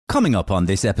Coming up on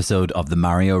this episode of the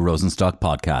Mario Rosenstock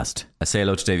podcast. I say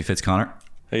hello to Davy Fitzconnor.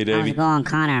 Hey, Davy. How's it going,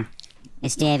 Connor?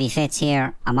 It's Davy Fitz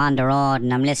here. I'm on the road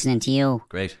and I'm listening to you.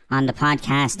 Great. On the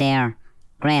podcast there.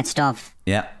 Great stuff.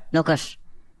 Yeah.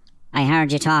 I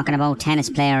heard you talking about tennis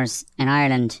players in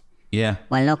Ireland. Yeah.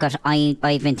 Well,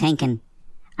 I've been thinking,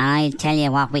 and I'll tell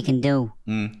you what we can do.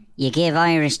 You give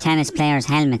Irish tennis players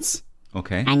helmets.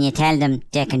 Okay. And you tell them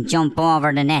they can jump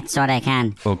over the net so they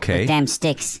can. Okay. With them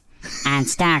sticks. And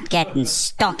start getting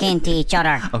stuck into each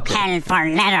other. Okay. Hell for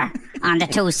leather on the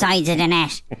two sides of the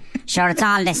net. Sure, it's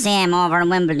all the same over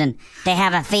in Wimbledon. They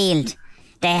have a field.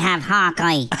 They have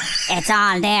Hawkeye. It's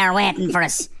all there waiting for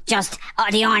us. Just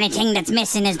the only thing that's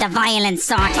missing is the violence,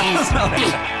 sort is.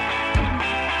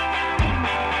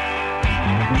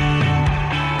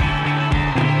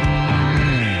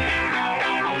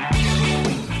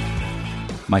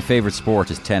 My favourite sport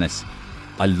is tennis.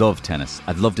 I love tennis.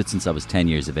 I've loved it since I was 10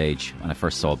 years of age when I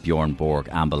first saw Bjorn Borg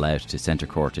amble out to centre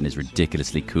court in his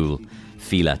ridiculously cool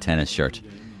Fila tennis shirt.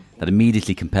 That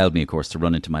immediately compelled me, of course, to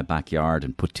run into my backyard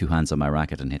and put two hands on my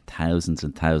racket and hit thousands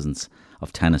and thousands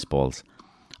of tennis balls.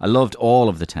 I loved all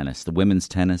of the tennis. The women's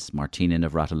tennis, Martina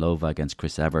Navratilova against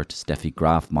Chris Evert, Steffi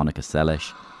Graf, Monica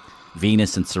Seles,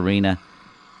 Venus and Serena.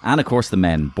 And, of course, the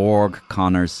men, Borg,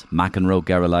 Connors, McEnroe,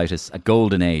 Gerolaitis, a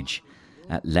golden age.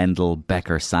 Lendl,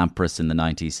 Becker, Sampras in the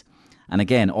 90s. And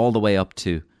again, all the way up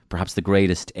to perhaps the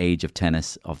greatest age of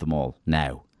tennis of them all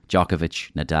now.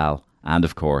 Djokovic, Nadal, and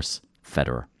of course,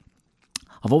 Federer.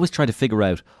 I've always tried to figure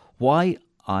out why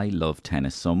I love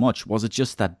tennis so much. Was it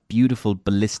just that beautiful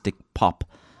ballistic pop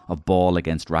of ball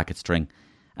against racket string?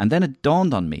 And then it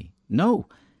dawned on me, no,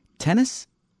 tennis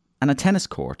and a tennis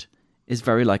court is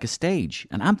very like a stage,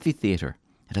 an amphitheatre.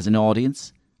 It has an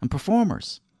audience and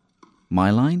performers. My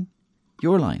line,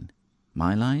 your line.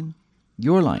 My line,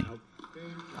 your line.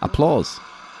 Applause.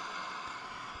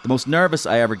 The most nervous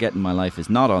I ever get in my life is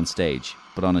not on stage,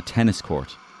 but on a tennis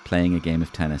court, playing a game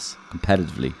of tennis,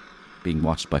 competitively, being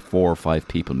watched by 4 or 5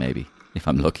 people maybe, if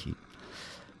I'm lucky.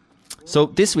 So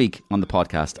this week on the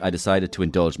podcast, I decided to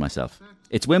indulge myself.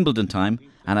 It's Wimbledon time,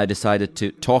 and I decided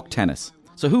to talk tennis.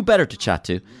 So who better to chat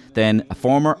to than a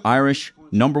former Irish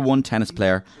 #1 tennis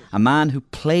player, a man who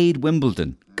played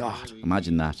Wimbledon. God,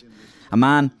 imagine that. A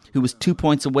man who was 2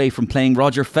 points away from playing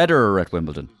Roger Federer at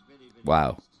Wimbledon.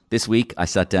 Wow. This week I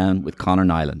sat down with Conor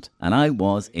Nyland and I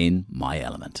was in my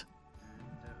element.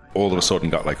 All of a sudden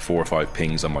got like 4 or 5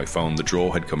 pings on my phone. The draw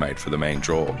had come out for the main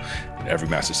draw. Every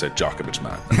message said Djokovic,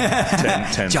 man.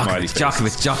 10 smiley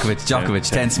faces. Djokovic,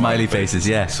 10 smiley faces,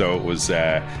 yeah. So it was,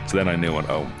 so then I knew,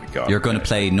 oh my God. You're going to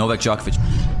play Novak Djokovic.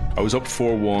 I was up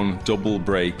 4-1, double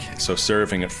break, so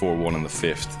serving at 4-1 in the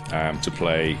 5th to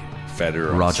play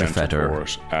Federer Roger on centre Federer.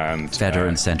 court. And Federer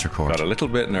in centre court. Got a little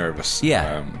bit nervous.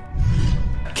 Yeah.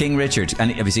 King Richard.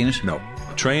 And have you seen it? No.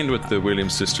 Trained with the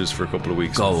Williams sisters for a couple of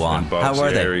weeks. Go on. How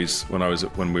were they?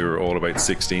 When we were all about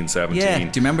 16, 17. Yeah. Do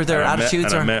you remember their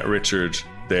attitudes? I met Richard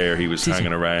there. He was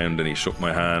hanging around and he shook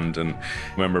my hand. And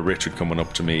I remember Richard coming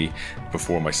up to me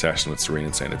before my session with Serena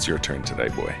and saying, "It's your turn today,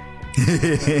 boy."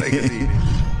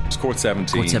 It was court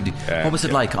 17. What was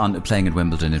it like on playing at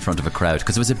Wimbledon in front of a crowd?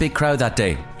 Because it was a big crowd that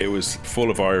day. It was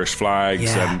full of Irish flags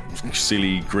and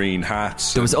silly green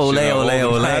hats. There was ole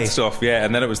that stuff, yeah.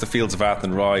 And then it was the Fields of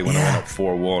Athenry when I went up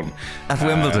 4-1 at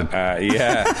Wimbledon.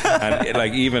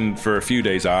 And even for a few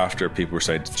days after, people were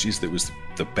saying, "Geez, it was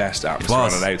the best atmosphere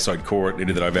on an outside court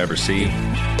that I've ever seen."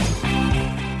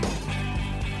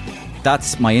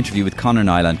 That's my interview with Conor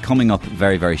Nyland coming up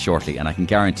very, very shortly, and I can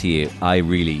guarantee you I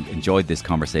really enjoyed this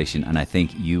conversation and I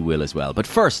think you will as well. But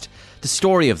first, the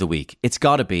story of the week. It's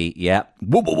got to be,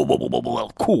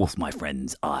 of course, my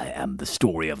friends, I am the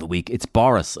story of the week. It's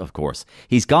Boris, of course.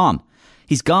 He's gone,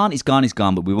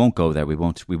 but we won't go there. We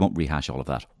won't rehash all of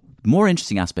that. The more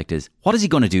interesting aspect is, what is he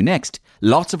going to do next?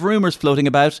 Lots of rumours floating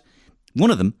about.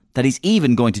 One of them, that he's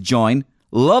even going to join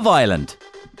Love Island.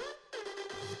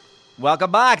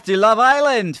 Welcome back to Love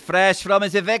Island. Fresh from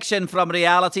his eviction from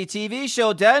reality TV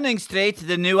show Downing Street,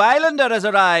 the new islander has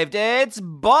arrived. It's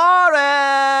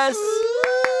Boris!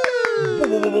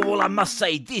 Well, I must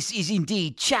say, this is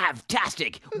indeed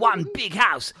chavtastic. One big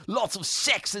house, lots of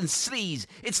sex and sleaze.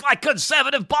 It's like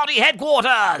Conservative Party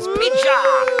headquarters.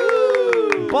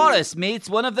 Pincher! Boris meets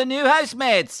one of the new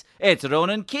housemates. It's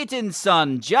Ronan Keating's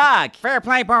son, Jack. Fair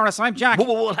play, Boris. I'm Jack.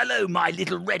 Well, hello, my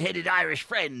little red-headed Irish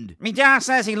friend. Me dad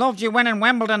says he loved you winning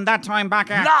Wimbledon that time back.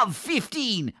 Love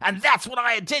 15, and that's what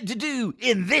I intend to do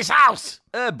in this house.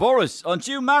 Boris, aren't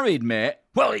you married, mate?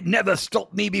 Well, it never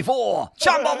stopped me before.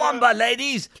 Chumbawamba,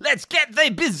 ladies. Let's get the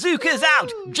bazookas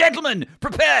out. Gentlemen,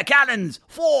 prepare cannons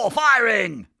for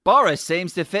firing. Boris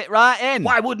seems to fit right in.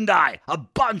 Why wouldn't I? A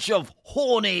bunch of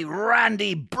horny,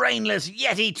 randy, brainless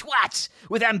yeti twats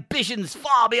with ambitions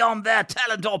far beyond their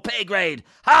talent or pay grade.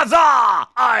 Huzzah!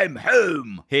 I'm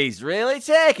home. He's really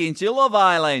taking to Love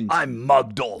Island. I'm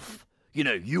mugged off. You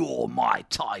know, you're my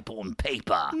type on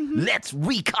paper. Let's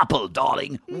recouple,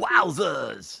 darling.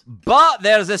 Wowzers. But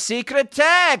there's a secret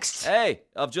text. Hey,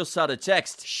 I've just had a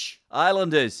text. Shh.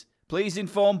 Islanders, please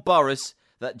inform Boris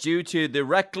that due to the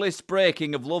reckless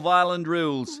breaking of Love Island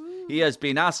rules, he has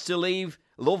been asked to leave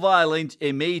Love Island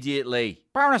immediately.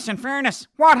 Boris, in fairness,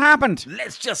 what happened?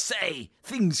 Let's just say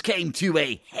things came to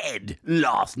a head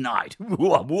last night.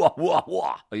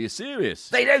 Are you serious?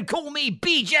 They don't call me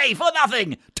BJ for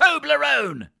nothing.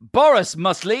 Toblerone. Boris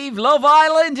must leave Love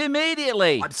Island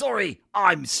immediately. I'm sorry,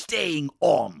 I'm staying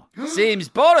on. Seems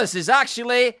Boris is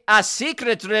actually a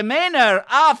secret remainer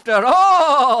after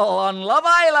all on Love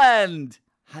Island.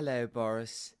 Hello,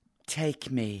 Boris. Take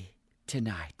me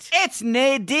tonight. It's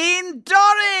Nadine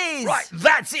Dorries! Right,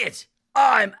 that's it.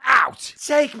 I'm out.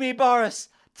 Take me, Boris.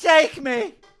 Take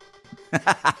me.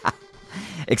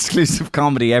 Exclusive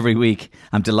comedy every week.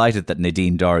 I'm delighted that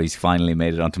Nadine Dorries finally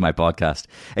made it onto my podcast.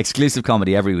 Exclusive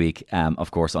comedy every week,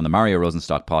 of course, on the Mario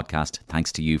Rosenstock podcast.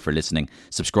 Thanks to you for listening,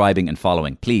 subscribing and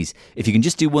following. Please, if you can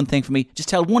just do one thing for me, just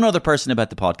tell one other person about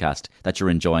the podcast that you're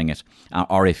enjoying it,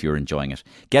 or if you're enjoying it.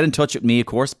 Get in touch with me, of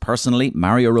course, personally,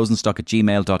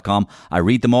 mariorosenstock@gmail.com. I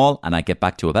read them all and I get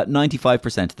back to about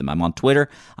 95% of them. I'm on Twitter,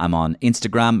 I'm on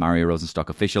Instagram, Mario Rosenstock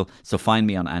Official, so find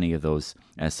me on any of those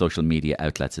social media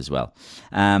outlets as well.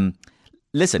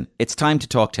 Listen, it's time to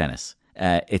talk tennis.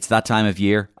 It's that time of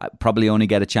year. I probably only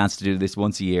get a chance to do this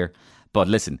once a year. But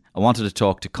listen, I wanted to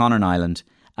talk to Conor Nyland.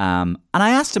 And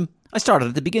I asked him, I started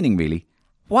at the beginning really,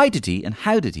 why did he and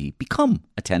how did he become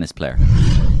a tennis player?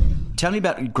 Tell me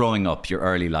about growing up, your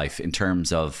early life, in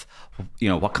terms of, you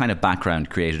know, what kind of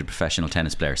background created a professional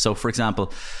tennis player. So, for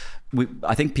example,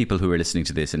 I think people who are listening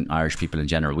to this, and Irish people in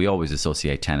general, we always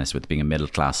associate tennis with being a middle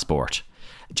class sport.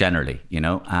 Generally, you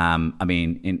know, I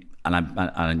mean,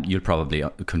 and you'll probably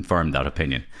confirm that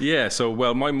opinion. Yeah. So,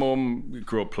 well, my mum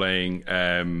grew up playing.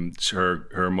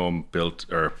 Her mum built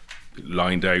or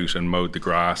lined out and mowed the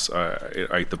grass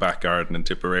out the back garden in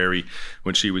Tipperary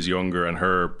when she was younger, and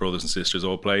her brothers and sisters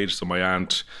all played. So my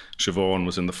aunt Siobhan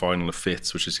was in the final of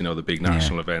Fitz, which is, you know, the big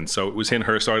national event. So it was in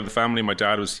her side of the family. My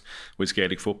dad was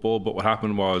Gaelic football, but what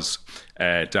happened was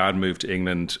dad moved to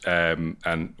England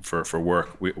and for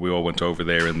work. We all went over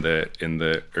there in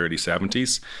the early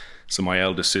 70s. So my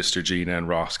eldest sister Gina and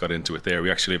Ross got into it there.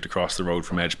 We actually lived across the road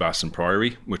from Edgbaston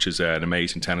Priory, which is an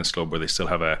amazing tennis club where they still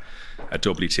have a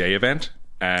WTA event.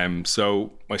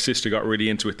 So my sister got really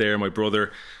into it there. My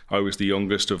brother, I was the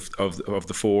youngest of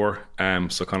the four,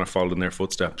 so kind of followed in their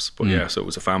footsteps. But yeah, so it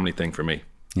was a family thing for me.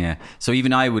 Yeah. So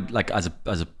even I would, like, as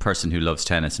a person who loves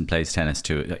tennis and plays tennis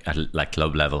at like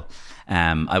club level,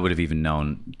 I would have even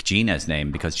known Gina's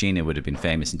name because Gina would have been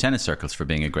famous in tennis circles for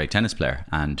being a great tennis player.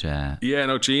 And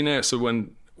Gina. So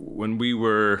when we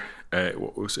were,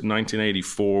 what was it,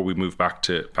 1984, we moved back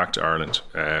to Ireland,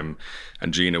 and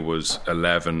Gina was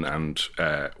 11 and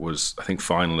was, I think,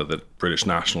 final of the British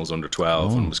Nationals under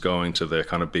 12 and was going to the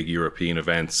kind of big European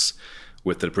events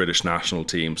with the British national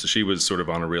team. So she was sort of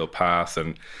on a real path.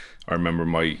 And I remember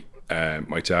my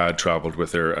dad travelled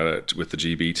with her with the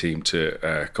GB team to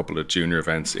a couple of junior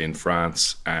events in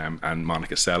France, and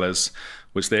Monica Seles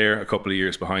was there a couple of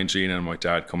years behind Gina, and my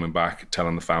dad coming back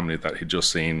telling the family that he'd just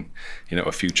seen, you know,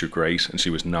 a future great, and she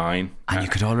was 9. And you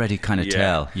could already kind of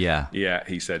tell. Yeah,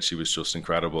 he said she was just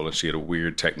incredible, and she had a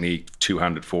weird technique,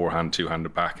 two-handed forehand,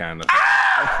 two-handed backhand.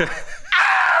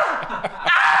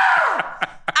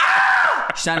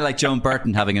 She sounded like Joan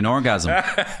Burton having an orgasm.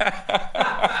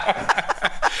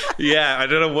 Yeah, I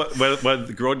don't know when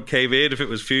the grunt came in, if it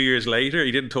was a few years later.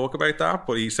 He didn't talk about that,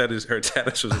 but he said her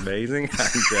tennis was amazing.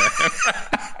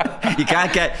 And, you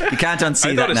can't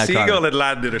unsee that now, Conor. I thought a seagull had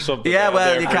landed or something. Yeah,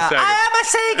 well, you can't. I am a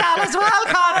seagull as well,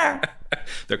 Conor.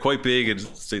 They're quite big in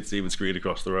St. Stephen's Green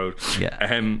across the road.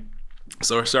 Yeah.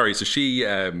 So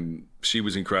she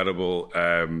was incredible,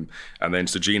 and then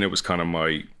so Gina was kind of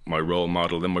my role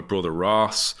model. Then my brother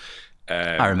Ross,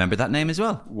 I remember that name as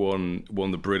well. Won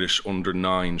the British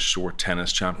under-9 short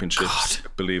tennis championships.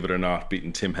 God. Believe it or not,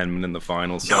 beating Tim Henman in the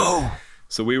finals.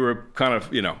 So we were kind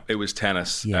of, you know, it was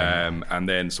tennis, and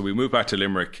then so we moved back to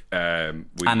Limerick. And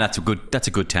that's a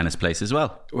good tennis place as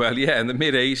well. Well, yeah, in the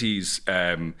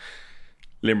mid-80s.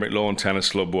 Limerick Lawn Tennis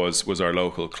Club was our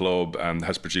local club and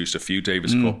has produced a few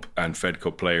Davis Cup and Fed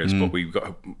Cup players. But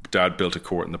Dad built a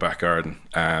court in the back garden,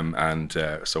 and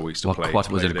so we used to play.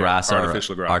 What was it? Grass or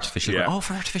artificial grass? Artificial. Yeah. Oh,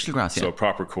 for artificial grass. Yeah. So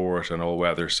proper court and all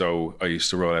weather. So I used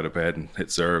to roll out of bed and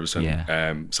hit serves,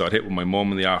 and so I'd hit with my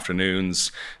mum in the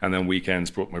afternoons, and then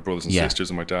weekends brought my brothers and sisters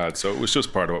and my dad. So it was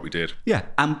just part of what we did. Yeah,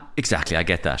 exactly. I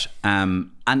get that.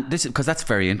 And this is because that's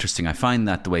very interesting. I find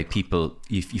that the way people,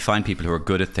 you find people who are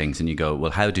good at things and you go,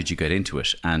 well, how did you get into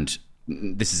it? And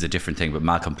this is a different thing, but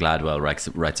Malcolm Gladwell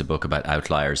writes a book about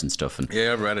outliers and stuff. And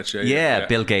yeah, I've read it. Yeah,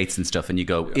 Bill Gates and stuff. And you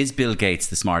go, is Bill Gates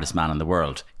the smartest man in the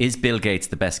world? Is Bill Gates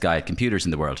the best guy at computers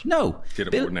in the world? No. Did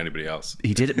it more than anybody else.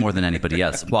 He did it more than anybody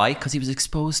else. Why? Because he was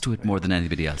exposed to it more than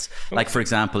anybody else. Like, for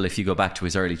example, if you go back to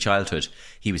his early childhood,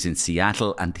 he was in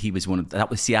Seattle, and he was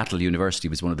Seattle University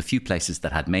was one of the few places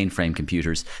that had mainframe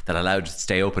computers that allowed it to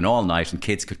stay open all night, and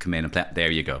kids could come in and play.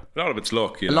 There you go. A lot of it's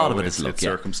luck. A lot of it is luck. It's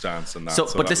circumstance and that. So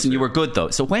but listen, you were good though.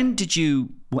 So when did you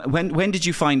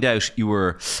find out you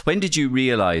were? When did you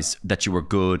realise that you were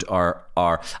good? Or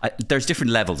there's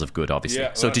different levels of good, obviously.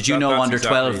 Yeah, so did you know under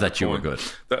 12 that you were good?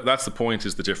 That's the point.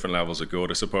 Is the different levels of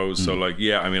good, I suppose. So like,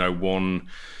 I mean,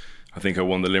 I think I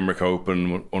won the Limerick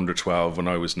Open under 12 when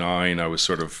I was 9. I was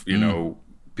sort of,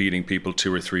 beating people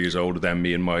 2 or 3 years older than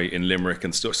me in Limerick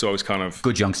and stuff. So I was kind of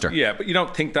good youngster. Yeah, but you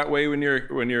don't think that way when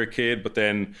you're a kid. But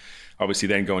then, obviously,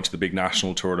 going to the big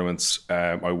national tournaments,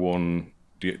 I won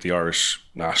the Irish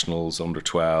Nationals under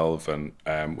 12,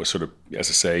 and was sort of, as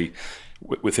I say,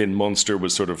 within Munster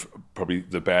was sort of probably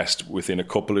the best within a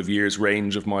couple of years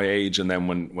range of my age. And then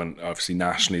when obviously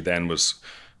nationally then was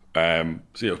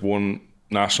one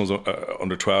nationals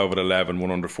under 12 at 11,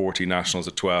 one under 14 nationals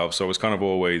at 12. So I was kind of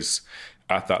always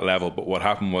at that level. But what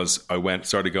happened was I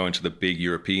started going to the big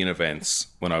European events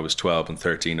when I was 12 and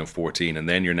 13 and 14. And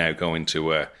then you're now going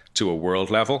to a world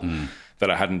level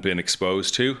that I hadn't been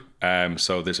exposed to.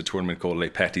 So there's a tournament called Les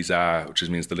Petits A, which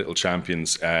means the little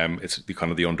champions. It's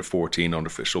kind of the under 14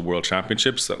 unofficial world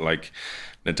championships that like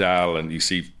Nadal, and you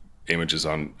see images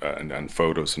on and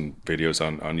photos and videos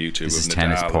on YouTube. This is of Nadal.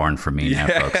 Tennis porn for me now,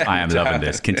 folks. I am loving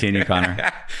this. Continue,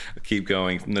 Conor. Keep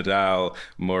going. Nadal,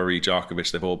 Murray,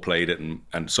 Djokovic, they've all played it,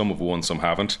 and some have won, some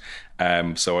haven't.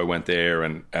 So I went there,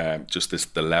 and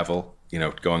just the level,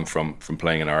 going from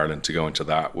playing in Ireland to going to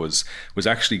that was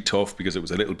actually tough, because it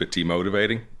was a little bit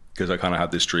demotivating, because I kind of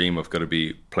had this dream of going to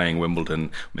be playing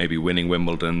Wimbledon, maybe winning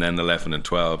Wimbledon, then 11 and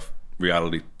 12.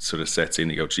 Reality sort of sets in.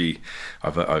 You go, gee,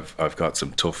 I've got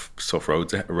some tough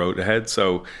road ahead.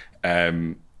 So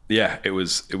it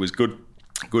was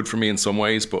good for me in some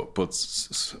ways, but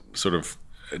sort of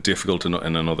difficult in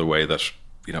another way, that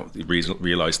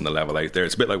realizing the level out there.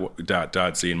 It's a bit like what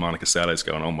dad seeing Monica Seles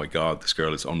going, oh my God, this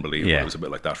girl is unbelievable. Yeah. It was a bit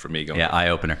like that for me. Eye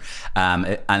opener. And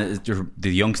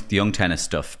the young tennis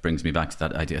stuff brings me back to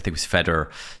that idea. I think it was Federer.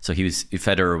 So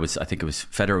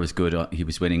Federer was good. He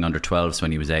was winning under 12s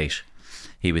when he was 8.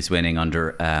 He was winning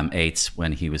under 8s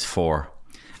when he was 4.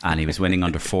 And he was winning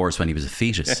under 4s when he was a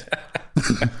fetus.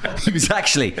 He was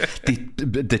actually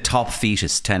the top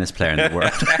fetus tennis player in the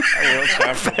world.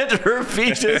 Federer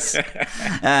fetus.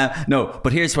 No,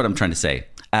 but here's what I'm trying to say.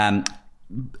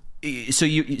 So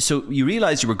you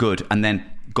realised you were good, and then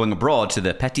going abroad to the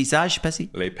Les Petits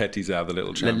A, the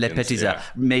little champions. Les Petits A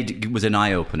was an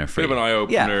eye opener for you. Bit of an eye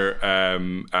opener,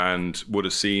 and would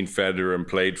have seen Federer and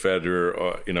played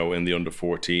Federer, in the under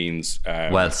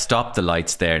 14s. Well, stop the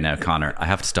lights there now, Conor. I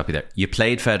have to stop you there. You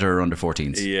played Federer under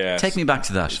 14s. Yeah. Take me back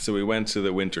to that. So we went to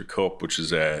the Winter Cup, which is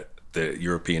the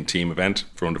European team event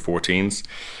for under 14s.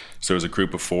 So there was a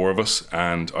group of 4 of us,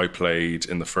 and I played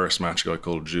in the first match a guy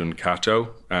called Jun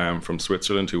Kato from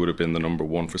Switzerland, who would have been the number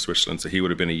 1 for Switzerland. So he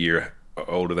would have been a year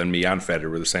older than me, and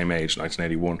Federer were the same age,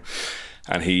 1981.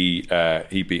 And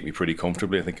he beat me pretty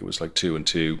comfortably. I think it was like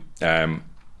 2-2. And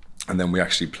then we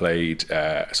actually played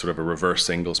sort of a reverse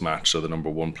singles match. So the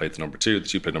number 1 played the number 2, the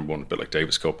 2 played number 1, a bit like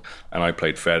Davis Cup. And I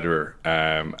played Federer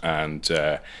and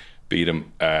beat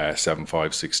him 7-5,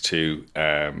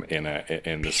 6-2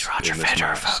 in this match.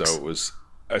 Folks. So it was,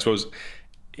 I suppose,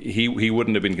 he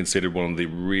wouldn't have been considered one of the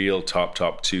real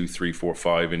top 2, 3, 4,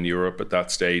 5 in Europe at that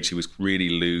stage. He was really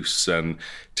loose and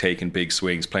taking big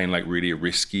swings, playing like really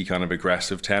risky kind of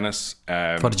aggressive tennis.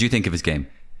 What did you think of his game?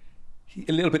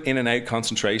 A little bit in and out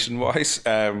concentration wise,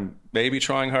 maybe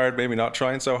trying hard, maybe not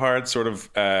trying so hard, sort of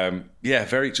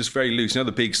very loose.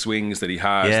 The big swings that he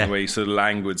has, the way, sort of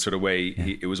languid sort of way.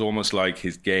 It was almost like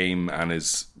his game and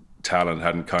his talent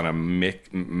hadn't kind of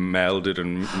melded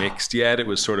and mixed yet. It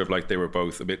was sort of like they were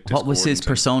both a bit What was his discordant.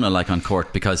 persona like on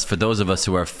court? Because for those of us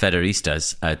who are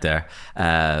Federistas out there,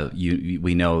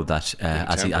 we know that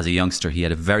as a youngster he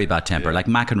had a very bad temper, like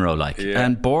McEnroe,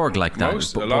 and Borg like that.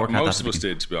 Most of us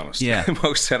did, to be honest. Yeah.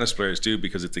 Most tennis players do,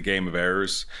 because it's a game of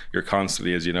errors. You're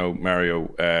constantly, as you know,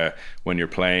 Mario, when you're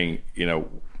playing,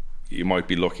 you might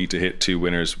be lucky to hit 2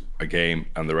 winners a game,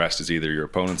 and the rest is either your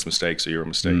opponent's mistakes or your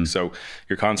mistakes. So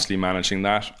you're constantly managing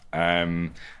that.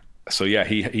 So yeah,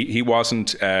 he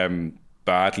wasn't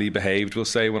badly behaved, we'll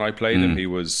say, when I played him. He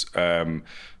was,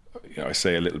 I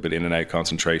say a little bit in and out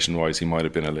concentration wise. He might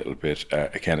have been a little bit.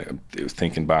 Again, it was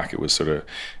thinking back, it was sort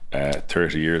of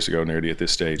 30 years ago, nearly at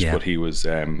this stage. Yeah. But he was,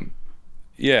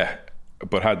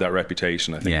 but had that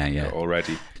reputation, I think,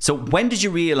 already. So when did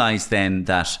you realise then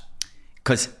that,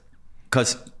 because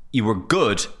you were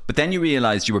good, but then you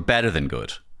realised you were better than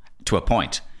good to a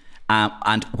point.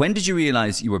 And when did you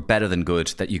realise you were better than good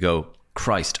that you go,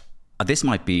 Christ, this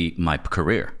might be my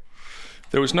career?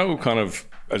 There was no kind of,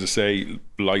 as I say,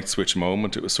 light switch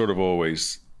moment. It was sort of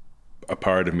always a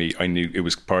part of me. I knew it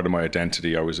was part of my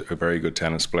identity. I was a very good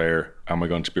tennis player. Am I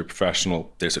going to be a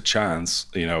professional? There's a chance,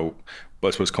 But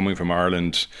I suppose coming from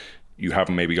Ireland, you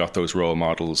haven't maybe got those role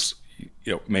models.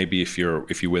 Maybe if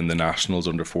you win the nationals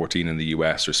under 14 in the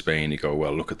US or Spain, you go,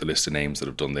 well, look at the list of names that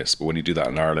have done this. But when you do that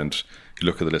in Ireland, you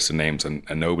look at the list of names and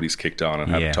nobody's kicked on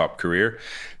and had a top career.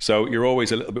 So you're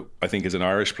always a little bit, I think, as an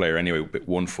Irish player anyway, a bit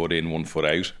 1 foot in, 1 foot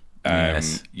out.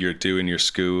 Yes. You're doing your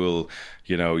school,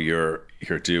 you're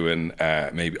doing,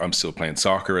 maybe I'm still playing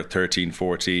soccer at 13,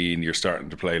 14. You're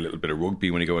starting to play a little bit of rugby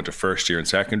when you go into first year in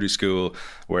secondary school.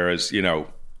 Whereas,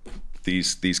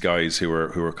 these guys who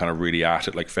were kind of really at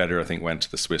it, like Federer, I think, went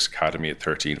to the Swiss Academy at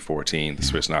 13, 14, the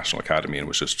Swiss National Academy, and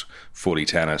was just fully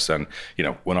tennis. And,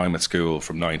 when I'm at school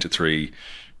from 9 to 3,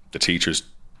 the teachers,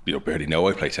 barely know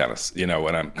I play tennis, and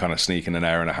I'm kind of sneaking an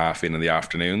hour and a half in the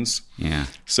afternoons. Yeah.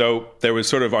 So there was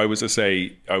sort of, I was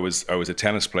a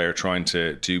tennis player trying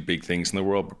to do big things in the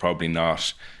world, but probably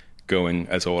not going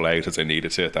as all out as I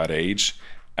needed to at that age.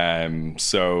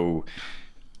 So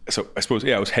I suppose,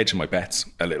 I was hedging my bets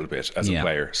a little bit as a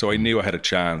player. So I knew I had a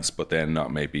chance, but then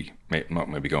not maybe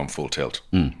going full tilt.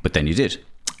 But then you did.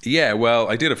 Yeah, well,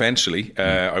 I did eventually.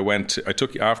 I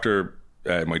took after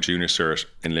my junior cert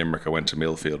in Limerick, I went to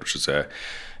Millfield, which is a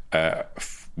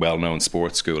well-known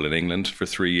sports school in England, for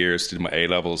 3 years. Did my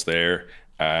A-levels there.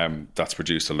 That's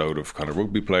produced a load of kind of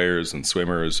rugby players and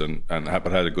swimmers,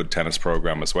 but had a good tennis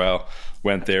program as well.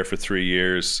 Went there for 3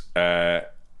 years.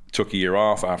 Took a year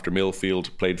off after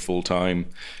Millfield, played full time,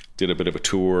 did a bit of a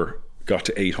tour, got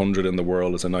to 800 in the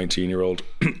world as a 19-year-old,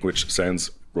 which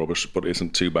sounds rubbish, but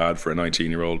isn't too bad for a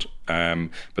 19-year-old.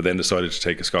 But then decided to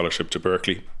take a scholarship to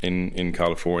Berkeley in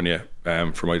California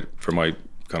for my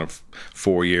kind of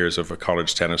 4 years of a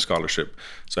college tennis scholarship.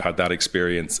 So I had that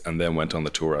experience and then went on the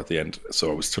tour at the end. So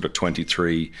I was sort of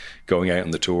 23 going out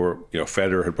on the tour.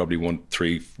 Federer had probably won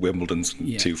 3 Wimbledons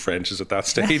and 2 Frenches at that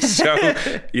stage. So,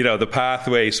 the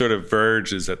pathway sort of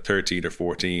verges at 13 or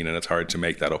 14 and it's hard to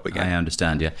make that up again. I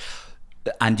understand, yeah.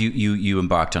 And you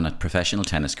embarked on a professional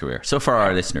tennis career. So for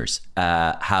our listeners,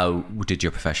 how did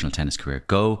your professional tennis career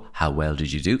go? How well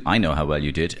did you do? I know how well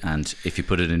you did. And if you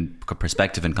put it in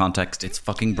perspective and context, it's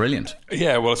fucking brilliant.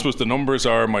 Yeah, well, I suppose the numbers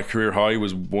are, my career high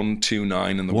was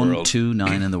 129 in the world.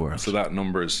 129 in the world. So that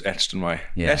number is etched in my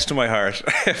heart.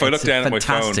 If I look down at my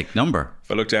phone, fantastic number.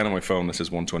 If I look down at my phone, this is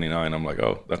 129. I'm like,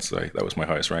 oh, that was my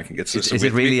highest ranking. Is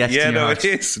it really etched in your heart?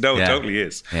 It is. No, it totally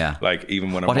is. Yeah. Like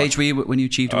even when what age were you when you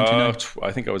achieved 129?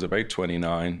 I think I was about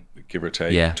 29, give or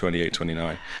take, 28,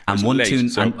 29. And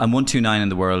 129 in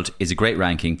the world is a great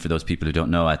ranking for those people who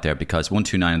don't know out there, because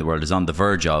 129 in the world is on the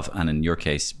verge of, and in your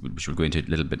case, which we'll go into a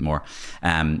little bit more,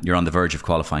 you're on the verge of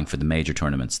qualifying for the major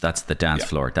tournaments. That's the dance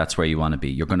floor. That's where you want to be.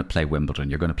 You're going to play Wimbledon.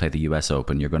 You're going to play the US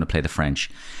Open. You're going to play the French.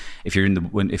 If you're in the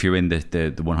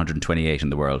 128 in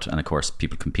the world, and of course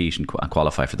people compete and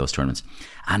qualify for those tournaments,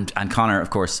 and Conor, of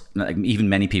course, even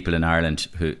many people in Ireland,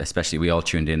 who especially we all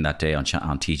tuned in that day on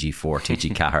TG4,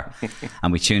 TG Cahir,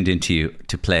 and we tuned into you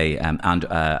to play at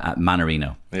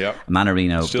Manarino. Yeah,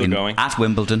 Manarino, still going at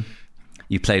Wimbledon.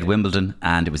 You played Wimbledon,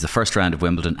 and it was the first round of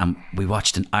Wimbledon, and we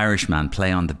watched an Irishman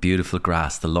play on the beautiful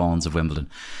grass, the lawns of Wimbledon.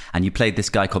 And you played this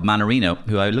guy called Manarino,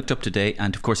 who I looked up today,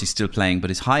 and of course he's still playing, but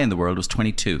his high in the world was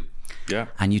 22. Yeah.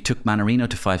 And you took Manarino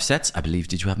to 5 sets, I believe.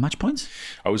 Did you have match points?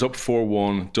 I was up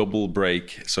 4-1, double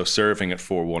break, so serving at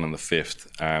 4-1 in the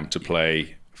 5th to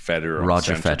play Federer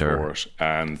Roger on centre Federer. court,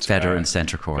 and Federer in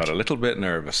centre court. Got a little bit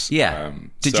nervous. Yeah.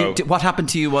 What happened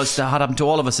to you what happened to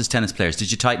all of us as tennis players? Did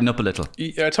you tighten up a little?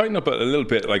 Yeah, I tightened up a little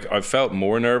bit. Like, I felt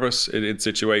more nervous in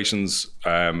situations.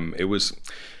 It was,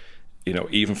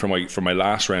 even for my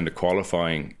last round of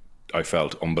qualifying, I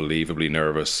felt unbelievably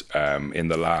nervous in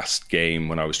the last game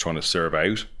when I was trying to serve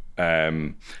out.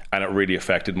 And it really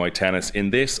affected my tennis.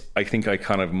 In this, I think I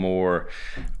kind of more...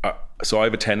 so I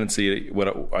have a tendency,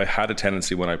 I had a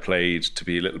tendency when I played to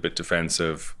be a little bit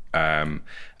defensive, and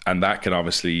that can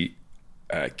obviously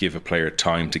give a player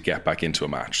time to get back into a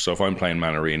match. So if I'm playing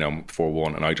Mannarino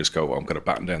 4-1 and I just go, I'm going to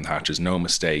batten down the hatches, no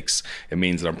mistakes, it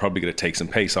means that I'm probably going to take some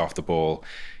pace off the ball.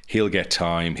 He'll get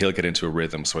time, he'll get into a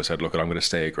rhythm. So I said, look, I'm going to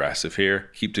stay aggressive here,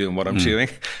 keep doing what I'm doing.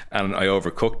 And I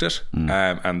overcooked it.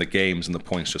 And the games and the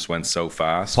points just went so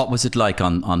fast. What was it like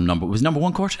on number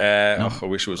one court? I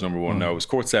wish it was number one. No, it was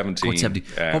court 17. Court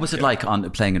 17. What was it like on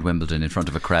playing at Wimbledon in front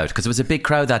of a crowd? Because it was a big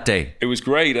crowd that day. It was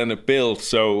great, and it built.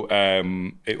 So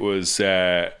it was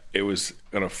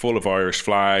kind of full of Irish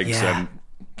flags and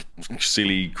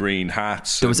silly green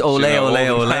hats. There was ole, ole,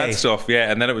 ole stuff,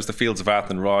 yeah. And then it was the Fields of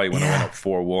Athenry when I went up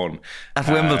 4-1 at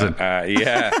Wimbledon.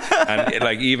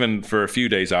 And even for a few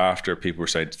days after, people were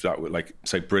saying that,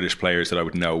 say British players that I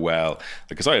would know well,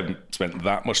 because I haven't spent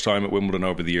that much time at Wimbledon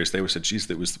over the years. They were said, "Geez,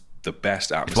 it was the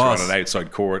best atmosphere on an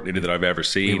outside court that I've ever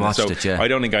seen." We watched it, yeah. I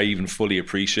don't think I even fully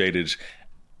appreciated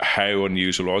how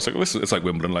unusual it was. Like, it's like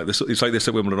Wimbledon, like this. It's like this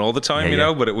at Wimbledon all the time,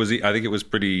 But it was. I think it was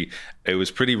pretty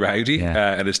rowdy,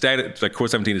 and it's down. Like court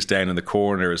 17 is down in the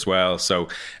corner as well, so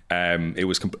it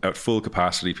was at full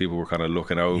capacity. People were kind of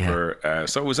looking over,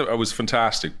 so it was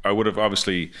fantastic. I would have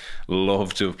obviously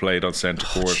loved to have played on centre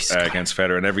court against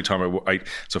Federer, and every time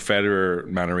so Federer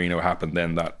Mannarino happened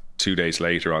then that 2 days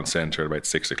later on centre at about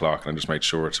 6 o'clock, and I just made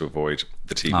sure to avoid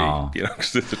the TV,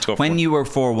 because it's a tough when one. you were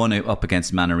 4-1 up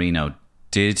against Mannarino,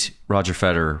 did Roger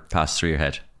Federer pass through your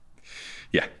head?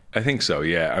 Yeah, I think so,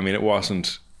 yeah. I mean, it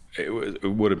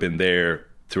would have been there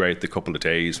throughout the couple of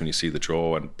days when you see the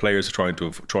draw, and players are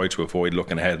try to avoid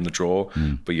looking ahead in the draw,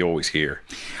 but you always hear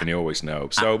and you always know.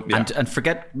 So and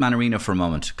forget Mannarino for a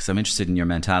moment, because I'm interested in your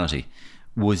mentality.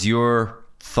 Was your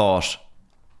thought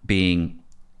being...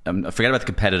 forget about the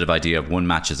competitive idea of one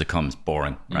match as it comes,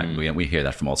 boring, right? We hear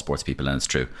that from all sports people, and it's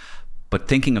true. But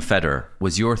thinking of Federer,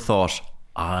 was your thought,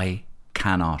 I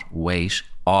cannot wait,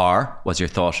 or was your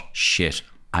thought, shit,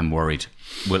 I'm worried?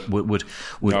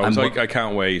 I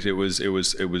can't wait. It was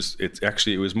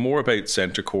more about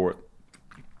centre court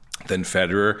than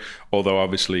Federer, although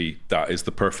obviously that is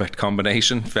the perfect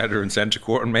combination, Federer and centre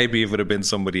court, and maybe if it had been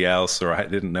somebody else, or I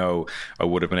didn't know, I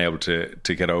would have been able to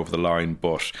get over the line.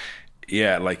 But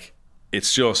yeah, like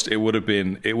it would have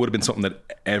been something that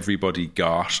everybody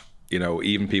got,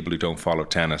 even people who don't follow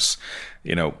tennis,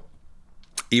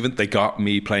 even they got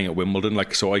me playing at Wimbledon,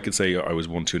 like, so I could say I was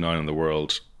 129 in the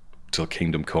world till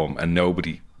kingdom come, and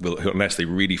nobody will, unless they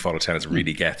really follow tennis,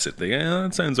 really gets it.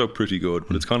 That sounds pretty good,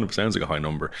 but it kind of sounds like a high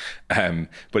number.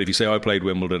 But if you say I played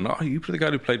Wimbledon, you were the guy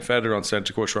who played Federer on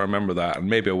centre court, sure, I remember that, and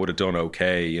maybe I would have done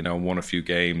okay, won a few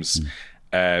games.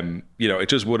 It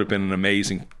just would have been an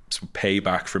amazing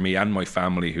payback for me and my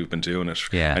family who've been doing it.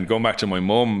 Yeah. And going back to my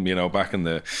mum, back in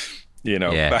the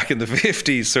back in the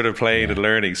 50s, sort of playing and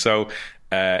learning. So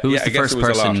who was the first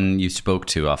person you spoke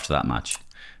to after that match?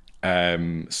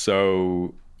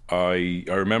 So I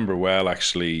remember well,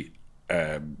 actually,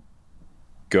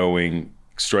 going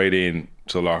straight in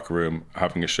to the locker room,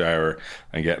 having a shower,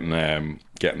 and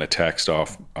getting a text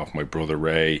off my brother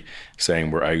Ray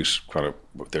saying we're out. Kind of,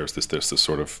 there's this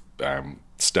sort of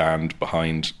stand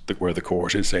behind where the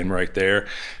court is, saying right there.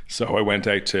 So I went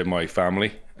out to my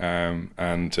family,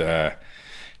 and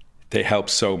they helped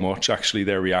so much. Actually,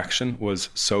 their reaction was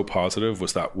so positive.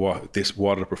 Was that what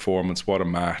a performance, what a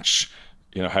match,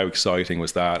 how exciting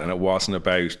was that? And it wasn't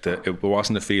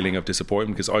a feeling of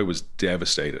disappointment, because I was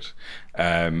devastated,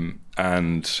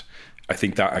 and I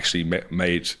think that actually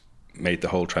made the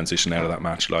whole transition out of that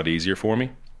match a lot easier for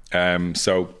me.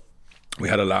 So we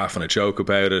had a laugh and a joke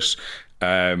about it,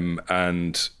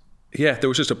 and yeah, there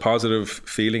was just a positive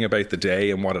feeling about the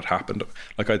day and what had happened.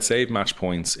 Like, I'd saved match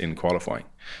points in qualifying,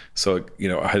 so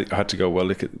I had to go, well,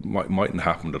 look, it mightn't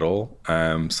have happened at all.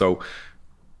 So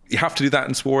you have to do that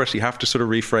in sport. You have to sort of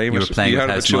reframe it. You were playing with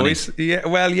house money. Yeah,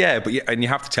 well, yeah, and you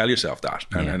have to tell yourself that,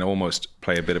 and almost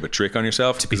play a bit of a trick on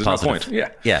yourself to be positive. No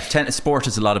point. Tennis sport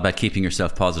is a lot about keeping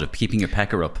yourself positive, keeping your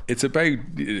pecker up. It's about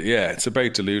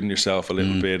deluding yourself a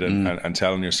little bit and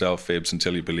telling yourself fibs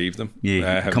until you believe them.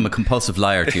 Yeah, become a compulsive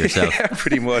liar to yourself. Yeah,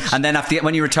 pretty much. And then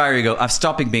when you retire, you go, I've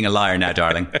stopped being a liar now,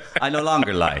 darling. I no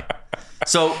longer lie.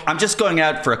 So I'm just going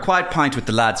out for a quiet pint with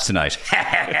the lads tonight.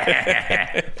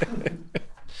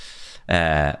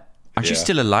 Aren't you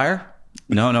still a liar?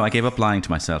 No, I gave up lying to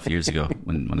myself years ago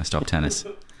when I stopped tennis.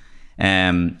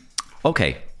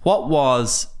 Okay, what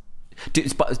was...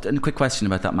 A quick question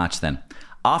about that match then.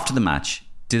 After the match,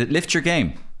 did it lift your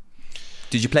game?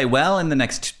 Did you play well in the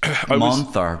next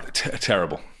month? Or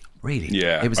terrible. Really?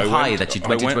 Yeah. It was high that you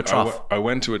went into a trough. I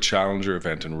went to a challenger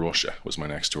event in Russia, was my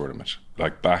next tournament.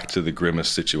 Like back to the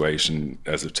grimmest situation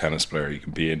as a tennis player you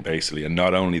can be in, basically. And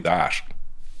not only that,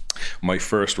 my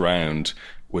first round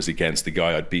was against the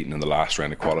guy I'd beaten in the last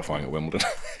round of qualifying at Wimbledon.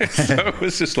 So it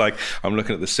was just like, I'm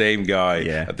looking at the same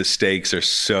guy. The stakes are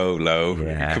so low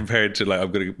compared to like,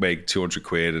 I'm going to make 200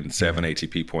 quid and 7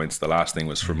 ATP points. The last thing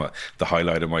was from the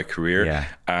highlight of my career.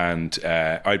 And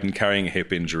I'd been carrying a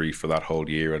hip injury for that whole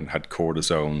year and had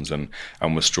cortisones and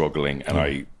was struggling.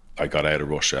 And I got out of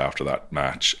Russia after that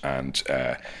match and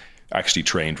actually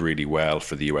trained really well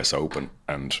for the US Open,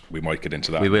 and we might get into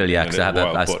that. We will, because I have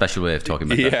a special way of talking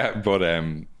about that. Yeah, but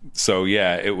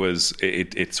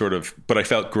it sort of, but I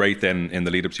felt great then in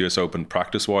the lead up to US Open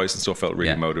practice wise and stuff, felt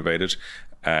really motivated.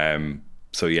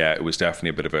 So yeah, it was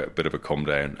definitely a bit of a come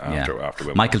down after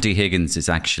Wimbledon. Michael D. Higgins is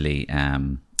actually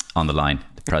on the line,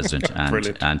 the president,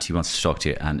 and he wants to talk to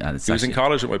you. And he was in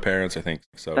college with my parents, I think.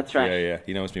 So that's right. Yeah,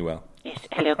 he knows me well. Yes,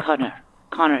 hello, Connor.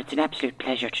 Connor, it's an absolute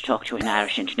pleasure to talk to an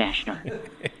Irish international.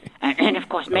 And of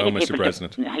course, many people... Mr.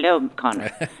 President. Hello,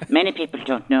 Connor. Many people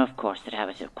don't know, of course, that I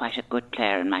was quite a good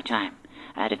player in my time.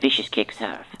 I had a vicious kick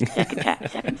serve.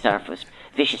 Second serve was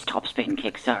vicious topspin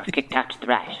kick serve, kicked out to the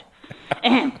right.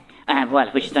 Well,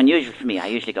 which is unusual for me. I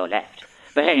usually go left.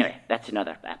 But anyway, that's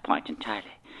another point entirely.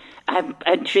 I'm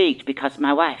intrigued because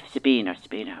my wife, Sabina,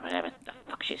 whatever the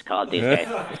fuck she's called these days,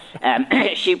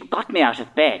 she got me out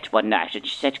of bed one night and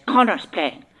she said, Connor's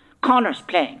playing. And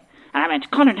I went,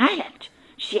 Conor Nyland?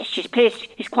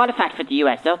 He's qualified for the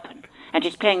US Open and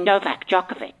he's playing Novak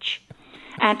Djokovic.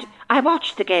 And I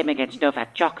watched the game against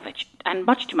Novak Djokovic, and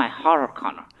much to my horror,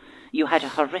 Connor, you had a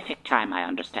horrific time, I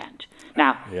understand.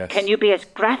 Now, Can you be as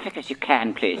graphic as you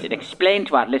can, please, and explain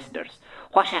to our listeners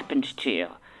what happened to you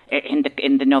in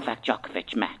the Novak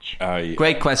Djokovic match?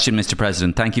 Great question, Mr.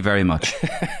 President. Thank you very much.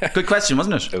 Good question,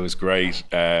 wasn't it? It was great. He's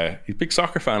a big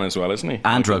soccer fan as well, isn't he?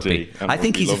 And rugby. I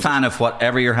think he's a fan of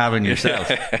whatever you're having yourself.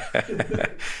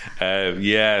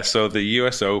 So the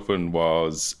US Open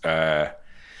was,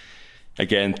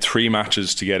 again, 3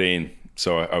 matches to get in.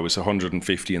 So I was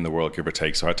 150 in the world, give or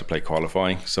take. So I had to play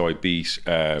qualifying. So I beat...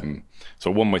 So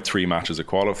I won my 3 matches of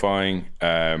qualifying,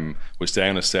 was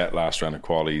down a set last round of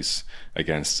qualies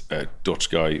against a Dutch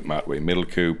guy, Matwé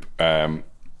Middelkoop.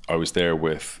 I was there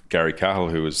with Gary Cahill,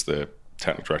 who was the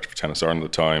technical director for Tennis Ireland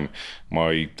at the time,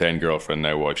 my then girlfriend,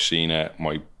 now wife Sheena,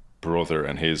 my brother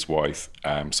and his wife.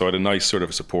 So I had a nice sort of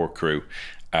a support crew.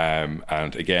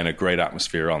 And again, a great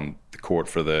atmosphere on the court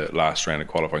for the last round of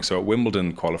qualifying. So at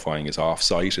Wimbledon, qualifying is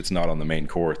off-site. It's not on the main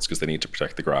courts because they need to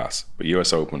protect the grass. But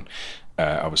US Open,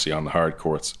 obviously on the hard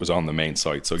courts, was on the main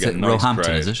site. So again, nice Roehampton,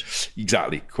 crowd. Is it?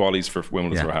 Exactly. Qualies for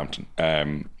Wimbledon's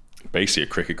Roehampton. Basically a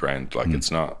cricket ground. Like it's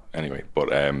not... Anyway, but...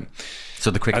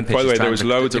 so the cricket pitch, by the way, there was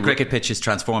loads of cricket pitch is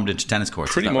transformed into tennis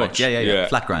courts. Pretty much. Right? Yeah.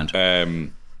 Flat ground.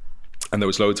 And there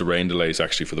was loads of rain delays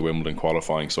actually for the Wimbledon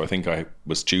qualifying. So I think I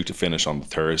was due to finish on the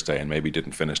Thursday and maybe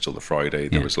didn't finish till the Friday.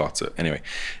 There was lots of... Anyway,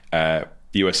 the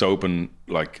US Open,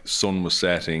 like sun was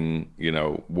setting,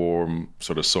 warm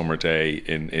sort of summer day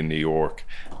in New York.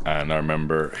 And I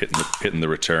remember hitting the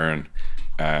return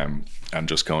and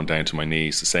just going down to my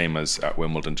knees, the same as at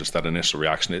Wimbledon, just that initial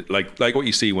reaction. Like what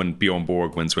you see when Bjorn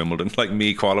Borg wins Wimbledon, like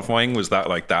me qualifying was that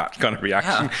kind of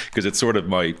reaction because it's sort of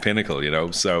my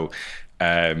pinnacle, So...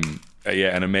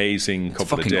 an amazing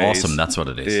couple of days. Fucking awesome, that's what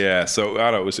it is. Yeah, so I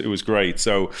don't know, it was great.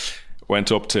 So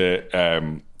went up to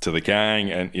the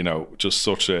gang, and just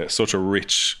such a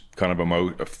rich kind of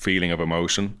a feeling of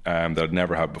emotion that I'd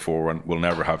never had before and will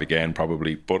never have again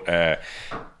probably. But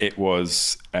it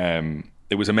was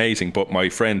amazing. But my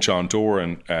friend John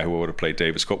Doran, who I would have played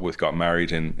Davis Cup with, got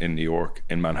married in New York,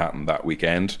 in Manhattan that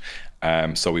weekend.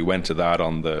 So we went to that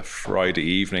on the Friday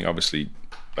evening. Obviously,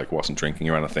 wasn't drinking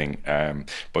or anything,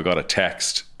 but got a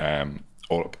text.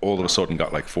 All of a sudden,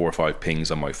 got like 4 or 5 pings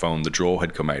on my phone. The draw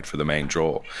had come out for the main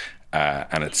draw,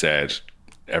 and it said,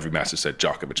 every message said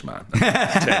Djokovic, man.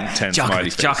 10 smiley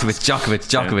faces.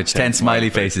 Djokovic, 10 smiley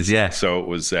faces, yeah. So it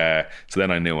was, so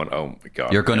then I knew, oh my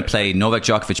God. You're going to play Novak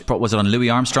Djokovic. Was it on Louis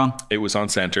Armstrong? It was on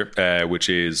centre, which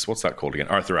is, what's that called again?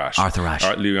 Arthur Ashe.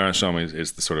 Louis Armstrong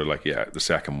is the sort of like, the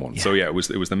second one. Yeah. So it was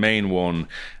the main one.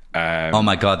 Oh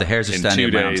my God, the hairs are standing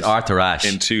on my arms. Arthur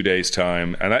Ashe. In 2 days'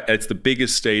 time. And it's the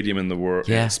biggest stadium in the world.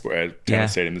 Yeah.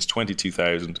 Tennis stadium. There's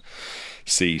 22,000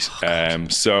 seats.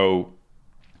 So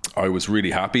I was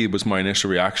really happy. It was my initial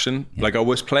reaction. Yeah. Like I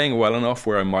was playing well enough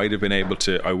where I might have been able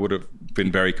to, I would have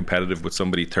been very competitive with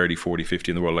somebody 30, 40,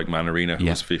 50 in the world like Manarina, who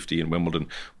was 50 in Wimbledon.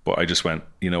 But I just went,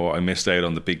 you know what, I missed out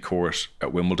on the big court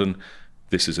at Wimbledon.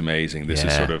 This is amazing. This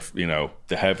is sort of,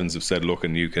 the heavens have said, look,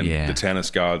 and you can, the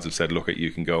tennis gods have said, look, at you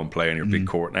can go and play on your big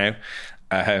court now.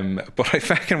 But I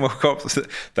fucking woke up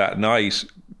that night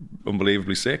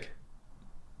unbelievably sick,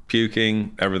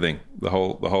 puking, everything, the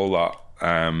whole lot.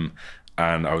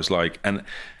 And I was like, and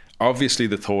obviously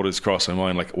the thought has crossed my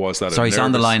mind, like, was that? Sorry, he's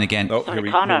on the line again. Oh, sorry,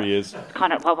 here Conor, he is.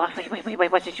 Conor,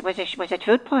 wait, was it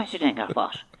food poisoning or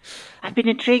what? I've been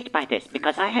intrigued by this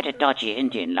because I had a dodgy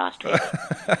Indian last week.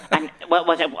 And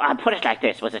was it? I'll put it like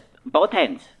this: was it both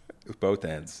ends? It was both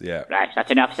ends. Yeah. Right.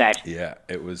 That's enough said. Yeah.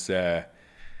 It was.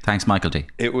 Thanks, Michael D.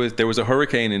 There was a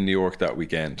hurricane in New York that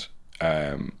weekend.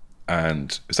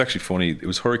 And it's actually funny, it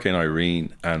was Hurricane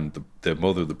Irene, and the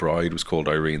mother of the bride was called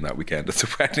Irene that weekend at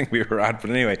the wedding we were at. But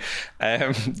anyway,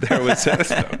 there was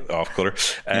off colour.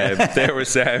 There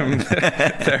was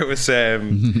a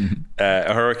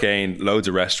hurricane. Loads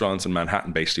of restaurants in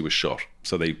Manhattan basically was shut,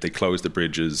 so they closed the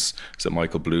bridges. So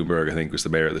Michael Bloomberg, I think, was the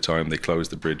mayor at the time. They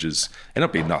closed the bridges. It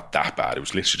ended up being not that bad. It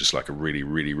was literally just like a really,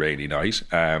 really rainy night.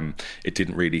 It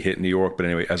didn't really hit New York, but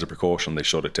anyway, as a precaution, they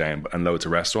shut it down. And loads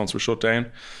of restaurants were shut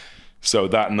down. So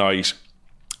that night,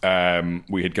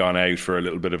 we had gone out for a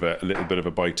little bit of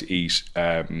a bite to eat.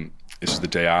 This was the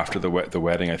day after the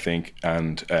wedding, I think,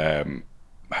 and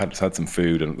had some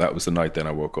food, and that was the night. Then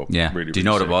I woke up. Yeah. Really, do you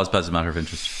know what it was? As a matter of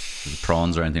interest, was it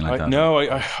prawns or anything like that? No,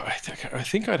 I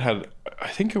think I'd had. I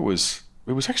think it was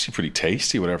actually pretty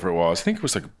tasty. Whatever it was, I think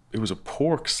it was a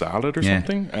pork salad or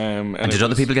something. And did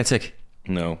other people get sick?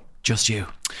 No, just you.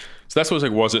 So that's what I was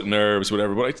like, was it nerves,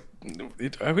 whatever? But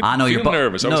I wouldn't feel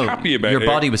nervous. I was happy about it. Your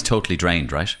body was totally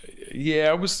drained, right? Yeah,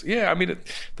 I was. Yeah, I mean,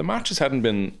 the matches hadn't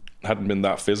been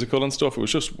that physical and stuff. It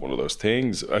was just one of those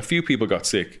things. A few people got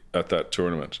sick at that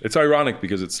tournament. It's ironic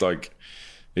because it's like,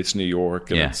 it's New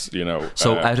York and it's,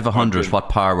 So out of 100, what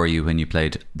par were you when you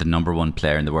played the number one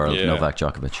player in the world, Novak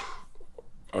Djokovic?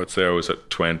 I would say I was at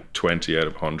 20 out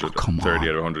of 100, 30 on.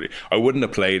 out of 100. I wouldn't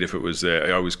have played if it was.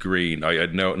 I was green. I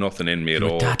had nothing in me at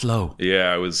all. That low?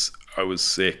 Yeah, I was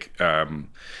sick,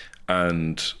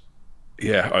 and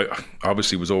yeah, I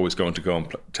obviously was always going to go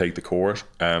and take the court.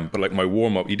 But like my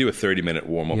warm up, you do a 30-minute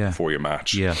warm up before your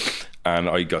match. Yeah, and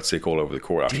I got sick all over the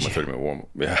court after my 30-minute warm up.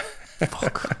 Yeah.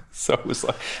 Fuck. So it was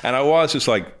like, and I was just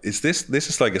like, this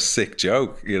is like a sick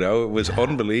joke, It was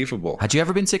unbelievable. Had you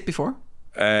ever been sick before?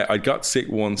 I got sick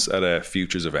once at a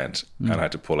futures event and I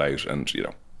had to pull out, and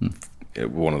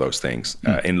one of those things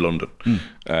in London.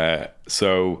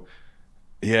 So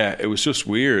yeah, it was just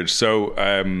weird. So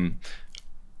and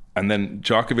then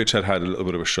Djokovic had a little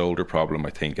bit of a shoulder problem,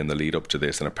 I think, in the lead up to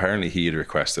this, and apparently he had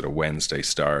requested a Wednesday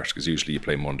start because usually you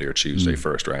play Monday or Tuesday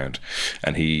first round,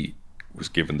 and he was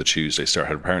given the Tuesday start,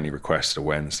 had apparently requested a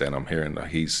Wednesday, and I'm hearing that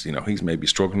he's maybe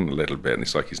struggling a little bit, and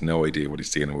it's like he's no idea what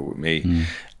he's dealing with me.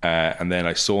 And then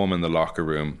I saw him in the locker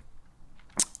room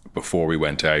before we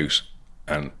went out,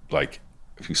 and like,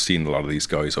 if you've seen a lot of these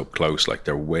guys up close, like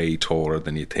they're way taller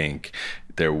than you think,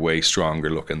 they're way stronger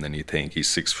looking than you think. He's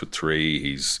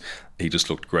 6'3", he just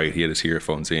looked great. He had his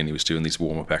earphones in, he was doing these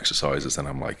warm-up exercises, and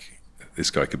I'm like,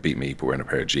 this guy could beat me but wearing a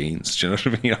pair of jeans. Do you know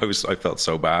what I mean? I felt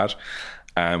so bad.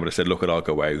 But I said, look, I'll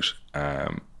go out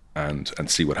and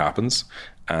see what happens.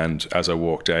 And as I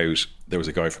walked out, there was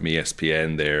a guy from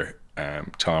ESPN there,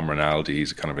 Tom Rinaldi.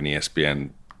 He's kind of an ESPN,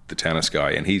 the tennis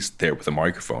guy, and he's there with a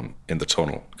microphone in the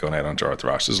tunnel going out onto Arthur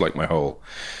Ashe. This is like my whole,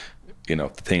 the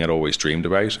thing I'd always dreamed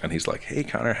about. And he's like, hey,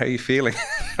 Conor, how you feeling?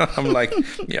 I'm like,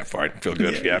 yeah, fine, feel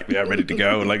good. Yeah, ready to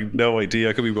go. Like, no idea.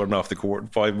 I could be running off the court in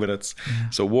 5 minutes.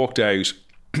 So walked out,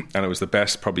 and it was the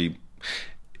best, probably...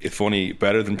 It's funny,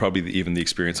 better than probably even the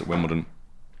experience at Wimbledon.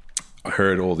 I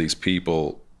heard all these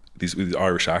people, these with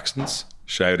Irish accents,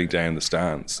 shouting down the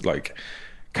stands, like,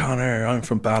 Conor, I'm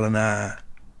from Ballina.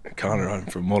 Conor, I'm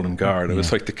from Mullingar. It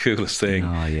was like the coolest thing.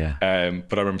 Oh, yeah.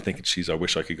 But I remember thinking, geez, I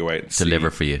wish I could go out and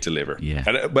deliver for you. Deliver.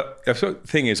 Yeah. But the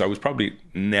thing is, I was probably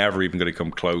never even going to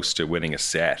come close to winning a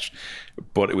set.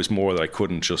 But it was more that I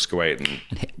couldn't just go out and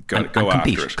go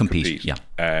after it. Compete, yeah.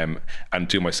 And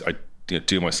do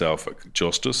do myself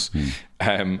justice.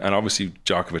 And obviously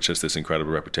Djokovic has this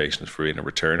incredible reputation for being a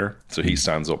returner. So he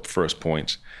stands up first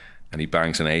point and he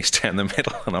bangs an ace down the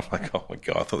middle, and I'm like, oh my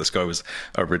God, I thought this guy was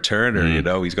a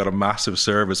returner. He's got a massive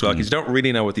serve as well, because you don't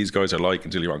really know what these guys are like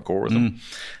until you're on court with them.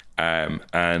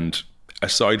 And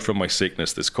aside from my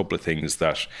sickness, there's a couple of things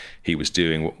that he was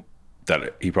doing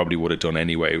that he probably would have done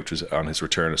anyway, which was on his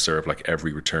return to serve. Like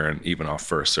every return, even off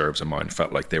first serves of mine,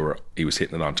 felt like he was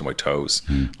hitting it onto my toes.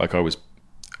 Like I was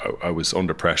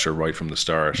under pressure right from the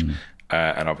start.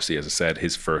 And obviously, as I said,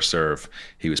 his first serve,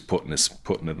 he was putting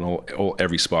it in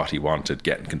every spot he wanted,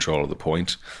 getting control of the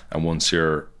point. And once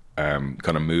you're kind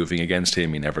of moving against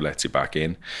him, he never lets you back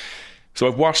in. So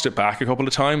I've watched it back a couple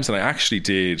of times, and I actually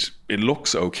did. It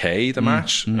looks okay, the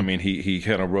match. I mean, he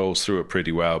kind of rolls through it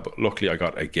pretty well, but luckily I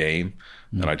got a game,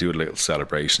 and I do a little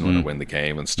celebration when I win the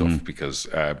game and stuff, because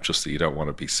just that you don't want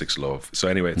to be 6-love. So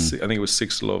anyway, I think it was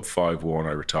 6-love, 5-1.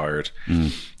 I retired.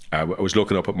 I was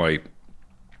looking up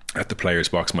at the players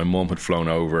box. My mum had flown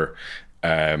over,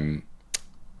 and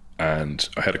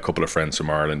I had a couple of friends from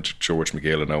Ireland, George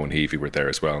McGill and Owen Heavey were there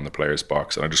as well in the players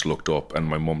box, and I just looked up, and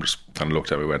my mum just kind of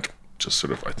looked at me and went, just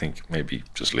sort of, I think maybe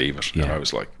just leave it. And I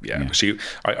was like,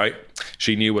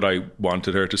 she knew what I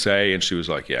wanted her to say, and she was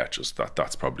like, yeah, just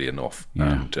that's probably enough.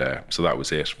 And so that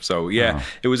was it. So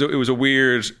it was a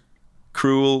weird,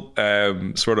 cruel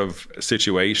sort of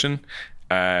situation.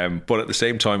 But at the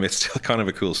same time, it's still kind of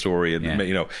a cool story, and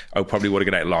I probably would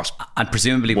have got out lost. And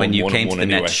presumably, when you came to the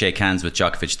net to shake hands with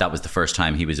Djokovic, that was the first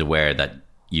time he was aware that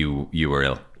you were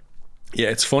ill. Yeah,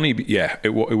 it's funny. Yeah,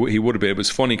 he would have been. It was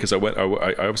funny because I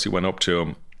obviously went up to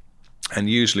him, and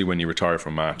usually when you retire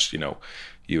from a match,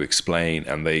 you explain,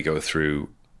 and they go through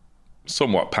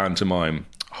somewhat pantomime.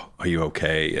 Oh, are you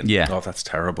okay? And oh, that's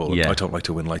terrible. I don't like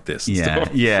to win like this. And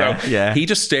stuff. So he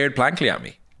just stared blankly at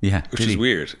me. Yeah, which is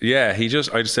weird. Yeah, I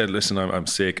just said, listen, I'm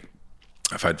sick.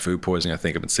 I've had food poisoning. I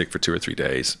think I've been sick for 2 or 3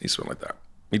 days. He went like that.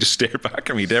 He just stared back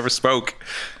at me. He never spoke.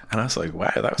 And I was like,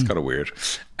 wow, that was kind of weird.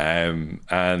 And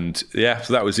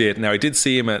so that was it. Now, I did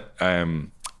see him at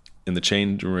in the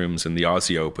changing rooms in the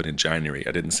Aussie Open in January.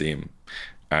 I didn't see him,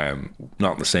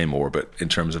 not in the same orbit in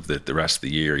terms of the rest of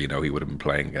the year. He would have been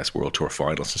playing, I guess, World Tour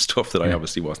finals and stuff that I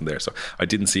obviously wasn't there. So I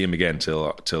didn't see him again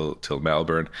till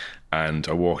Melbourne. And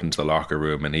I walked into the locker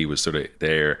room, and he was sort of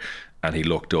there, and he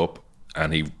looked up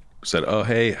and he said, oh,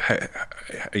 hey,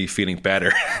 are you feeling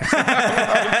better?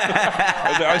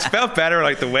 I felt better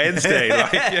like the Wednesday.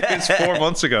 It's 4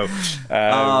 months ago.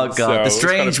 Oh God, so the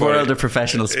strange world of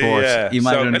professional sport. Yeah.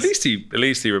 At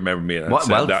least he remembered me and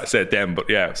said them. But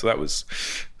yeah, so that was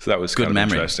good kind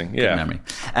memory. Of interesting. Yeah. Good memory.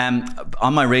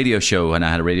 On my radio show, and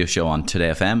I had a radio show on Today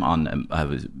FM,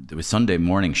 it was Sunday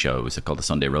morning show. It was called the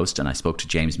Sunday Roast, and I spoke to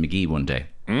James McGee one day.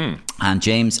 And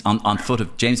James, on foot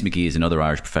of James McGee is another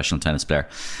Irish professional tennis player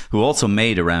who also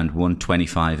made around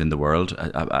 125 in the world,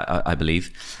 I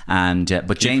believe. And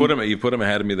but James, you put him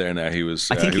ahead of me there. Now he was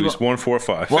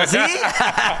 145. Was he?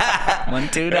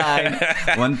 129,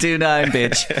 129,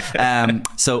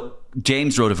 bitch. So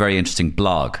James wrote a very interesting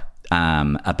blog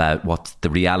about what the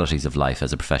realities of life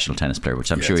as a professional tennis player,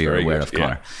 which I'm sure you're aware of,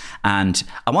 Conor. And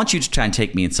I want you to try and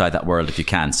take me inside that world if you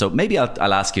can. So maybe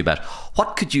I'll ask you about,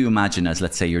 what could you imagine as,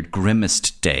 let's say, your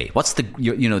grimmest day? What's the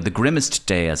grimmest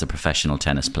day as a professional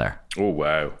tennis player? Oh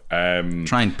wow!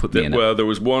 Try and put me in it. Well, there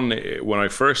was one when I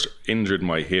first injured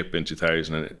my hip in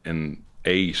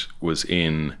 2008. Was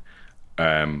in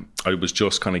I was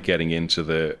just kind of getting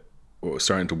into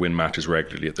starting to win matches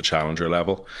regularly at the challenger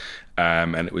level.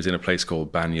 And it was in a place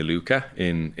called Banja Luka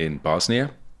in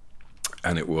Bosnia.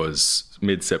 And it was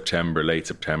mid-September, late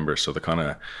September. So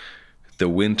the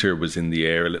winter was in the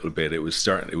air a little bit. It was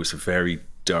a very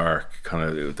dark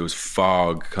there was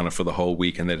fog kind of for the whole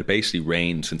week. And it had basically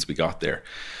rained since we got there.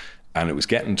 And it was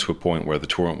getting to a point where the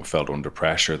tournament felt under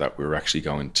pressure that we were actually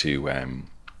going to,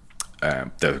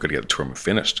 they were going to get the tournament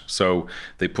finished. So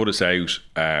they put us out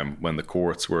when the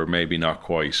courts were maybe not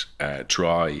quite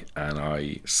dry, and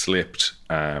I slipped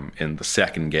in the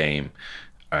second game,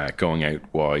 going out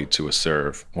wide to a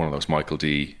serve, one of those Michael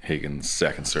D. Higgins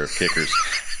second serve kickers.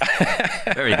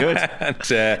 Very good. And,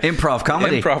 improv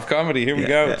comedy. Here we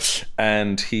go. Yeah.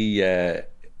 And he,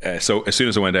 so as soon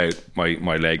as I went out,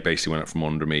 my leg basically went out from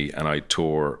under me, and I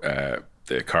tore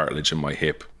the cartilage in my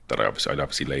hip. That I'd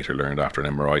obviously later learned after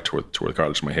an MRI tore the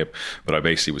cartilage in my hip, but I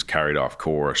basically was carried off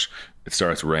court. It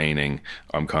starts raining.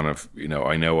 I'm kind of,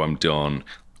 I know I'm done.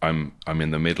 I'm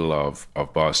in the middle of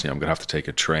Bosnia. I'm going to have to take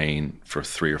a train for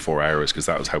 3 or 4 hours because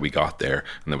that was how we got there,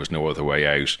 and there was no other way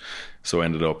out. So I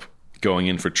ended up going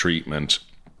in for treatment.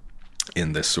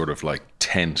 in this sort of like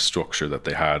tent structure that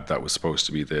they had that was supposed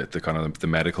to be the kind of the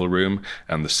medical room,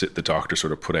 and the doctor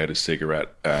sort of put out a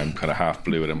cigarette and kind of half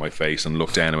blew it in my face and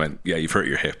looked down and went, "Yeah, you've hurt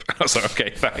your hip." I was like, "Okay,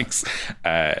 thanks."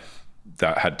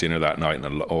 That had dinner that night in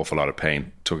an awful lot of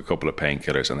pain. Took a couple of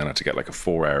painkillers and then had to get like a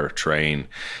 4-hour train.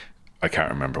 I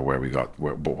can't remember where we got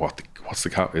what's the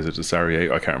cap? Is it the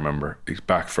Sarajevo? I can't remember.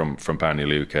 Back from Banja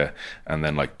Luka, and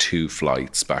then like 2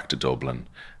 flights back to Dublin,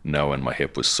 knowing my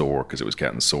hip was sore because it was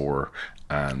getting sore,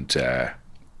 and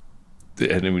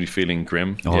anybody feeling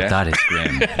grim? Oh, yeah. That is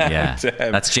grim. Yeah,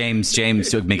 that's James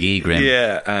McGee grim.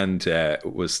 Yeah, and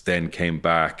was then came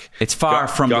back. It's far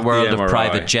from the world of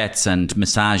private jets and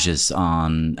massages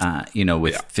on,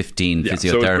 with 15 physiotherapists.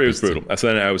 So it was brutal. So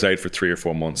then I was out for 3 or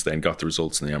 4 months. Then got the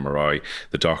results in the MRI.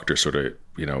 The doctor sort of,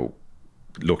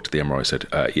 looked at the MRI, said,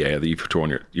 "Yeah, you've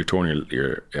torn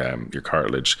your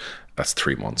cartilage. That's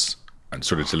 3 months," and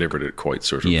sort of delivered it quite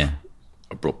sort of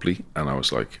abruptly. And I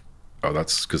was like, "Oh,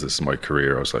 that's because this is my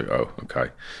career." I was like, "Oh,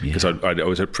 okay," because I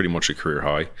was at pretty much a career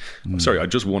high. Sorry, I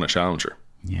just won a challenger.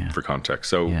 For context,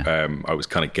 so I was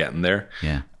kind of getting there.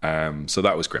 So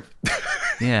that was grim.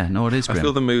 Yeah, no, it is grim. I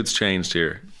feel the mood's changed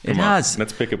here. It has.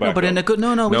 Let's pick it back up. But in a good, we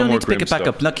don't need to pick it back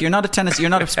up. Look, you're not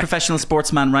a professional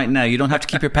sportsman right now. You don't have to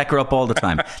keep your pecker up all the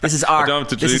time. This is art. I don't have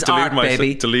to this is art,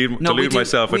 baby. To leave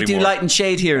myself anymore. We do light and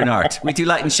shade here in art. We do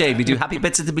light and shade. We do happy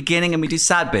bits at the beginning and we do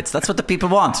sad bits. That's what the people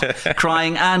want.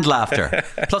 Crying and laughter.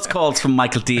 Plus calls from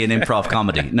Michael D in improv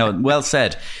comedy. No, well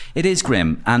said. It is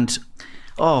grim, and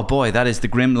oh boy, that is the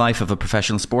grim life of a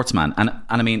professional sportsman. And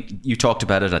I mean, you talked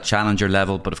about it at challenger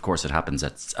level, but of course it happens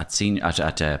at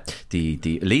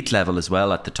the elite level as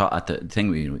well. At the top, at the thing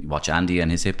we watch Andy and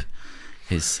his hip,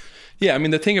 Yeah, I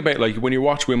mean, the thing about like when you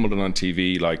watch Wimbledon on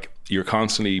TV, like you're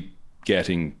constantly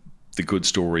getting the good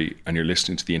story and you're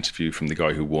listening to the interview from the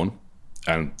guy who won,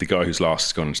 and the guy who's lost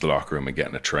is going into the locker room and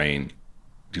getting a train.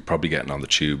 You're probably getting on the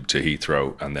tube to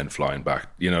Heathrow and then flying back,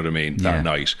 you know what I mean, that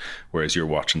night, whereas you're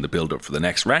watching the build up for the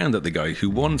next round that the guy who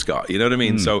won's got, you know what I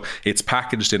mean? So it's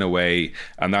packaged in a way,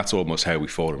 and that's almost how we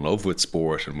fall in love with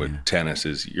sport and with tennis.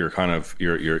 Is you're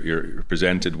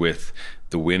presented with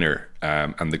the winner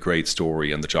and the great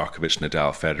story and the Djokovic,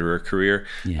 Nadal, Federer career,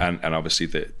 and obviously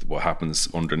what happens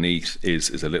underneath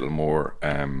is a little more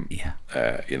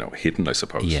hidden, I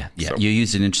suppose. So. You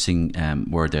used an interesting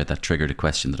word there that triggered a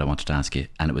question that I wanted to ask you,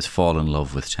 and it was fall in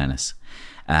love with tennis.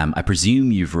 I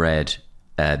presume you've read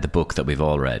the book that we've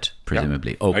all read,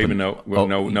 presumably. Open. I even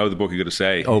know the book you're going to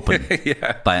say. Open.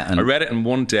 I read it in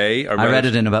one day. I read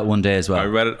it in about one day as well. I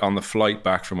read it on the flight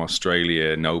back from Australia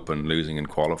in Open, losing in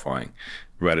qualifying.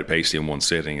 Read it basically in one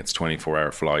sitting. It's a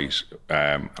 24-hour flight,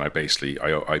 and I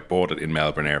bought it in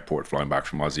Melbourne Airport flying back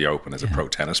from Aussie Open as a pro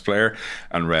tennis player,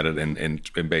 and read it in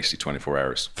basically 24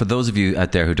 hours. For those of you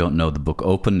out there who don't know the book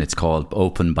Open, it's called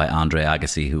Open by Andre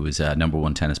Agassi, who was a number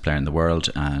 1 tennis player in the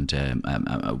world and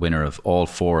a winner of all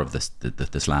 4 of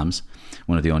the slams,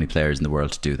 one of the only players in the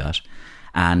world to do that.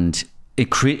 And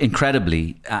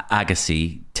incredibly,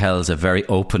 Agassi tells a very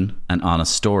open and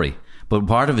honest story. But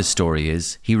part of his story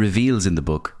is he reveals in the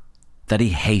book that he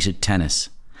hated tennis,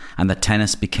 and that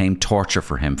tennis became torture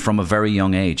for him from a very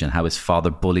young age, and how his father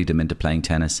bullied him into playing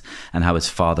tennis, and how his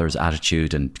father's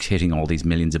attitude and hitting all these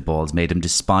millions of balls made him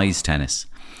despise tennis.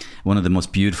 One of the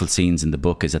most beautiful scenes in the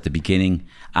book is at the beginning.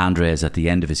 Andre is at the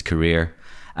end of his career.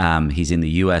 He's in the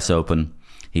US Open.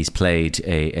 He's played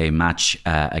a match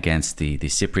against the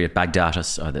Cypriot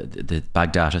Bagdatis, or the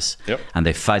Bagdatis, and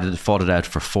they fought it out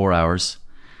for 4 hours.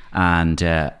 And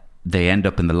they end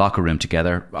up in the locker room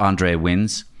together. Andre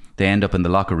wins. They end up in the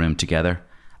locker room together.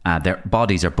 Their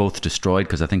bodies are both destroyed,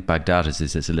 because I think Bagdatis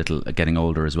is a little getting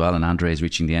older as well, and Andre is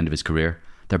reaching the end of his career.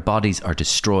 Their bodies are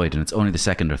destroyed, and it's only the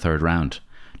 2nd or 3rd round.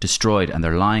 Destroyed, and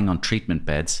they're lying on treatment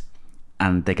beds,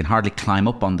 and they can hardly climb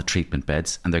up on the treatment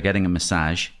beds, and they're getting a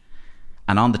massage.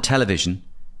 And on the television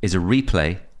is a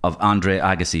replay of Andre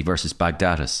Agassi versus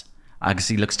Bagdatis.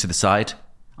 Agassi looks to the side.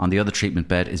 On the other treatment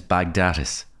bed is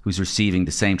Bagdatis, who's receiving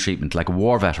the same treatment, like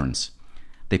war veterans.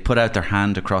 They put out their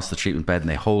hand across the treatment bed and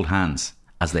they hold hands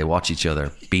as they watch each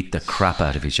other beat the crap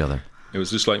out of each other. It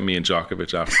was just like me and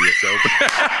Djokovic after the US Open.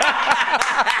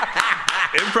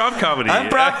 Improv comedy.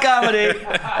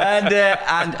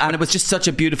 And it was just such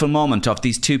a beautiful moment of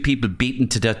these two people beaten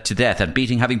to death and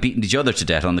having beaten each other to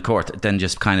death on the court, then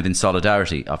just kind of in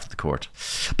solidarity after the court.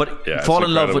 But fall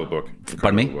in love with book.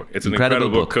 Pardon me? Book. It's an incredible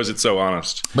book because it's so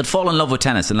honest. But fall in love with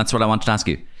tennis, and that's what I wanted to ask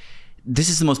you. This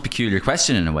is the most peculiar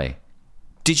question in a way.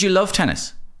 Did you love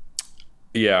tennis?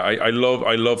 Yeah, I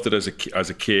loved it as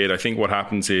a kid. I think what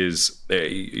happens is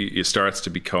it starts to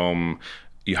become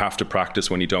you have to practice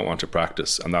when you don't want to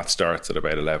practice, and that starts at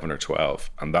about 11 or 12,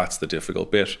 and that's the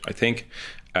difficult bit, I think.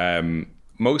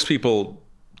 Most people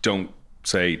don't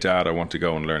say, Dad, I want to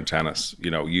go and learn tennis.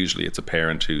 Usually it's a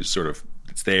parent who's sort of,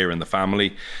 it's there in the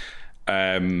family.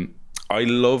 I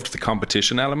loved the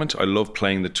competition element. I love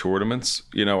playing the tournaments.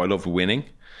 I love winning,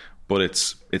 but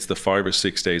it's the 5 or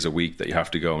 6 days a week that you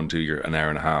have to go and do an hour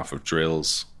and a half of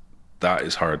drills. That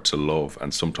is hard to love,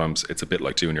 and sometimes it's a bit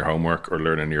like doing your homework or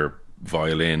learning your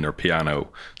violin or piano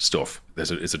stuff.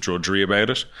 It's a drudgery about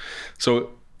it.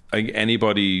 So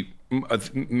anybody,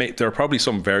 there are probably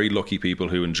some very lucky people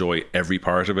who enjoy every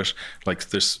part of it. Like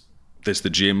there's the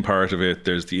gym part of it,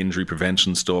 there's the injury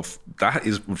prevention stuff. That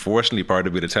is unfortunately part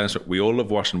of it of tennis. We all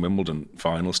love watching Wimbledon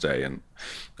finals day and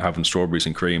having strawberries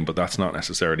and cream, but that's not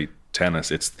necessarily tennis.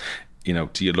 It's, do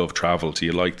you love travel? Do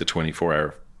you like the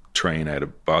 24-hour train out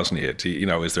of Bosnia?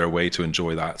 Is there a way to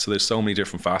enjoy that? So there's so many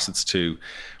different facets to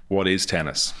what is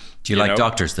tennis. Do you like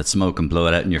doctors that smoke and blow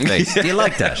it out in your face? Do you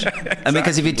like that? I mean,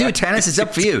 because if you do tennis, it's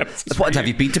up for you. What have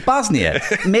you been to Bosnia?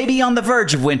 Maybe on the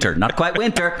verge of winter. Not quite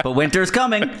winter, but winter is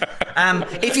coming.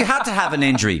 If you had to have an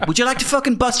injury, would you like to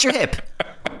fucking bust your hip?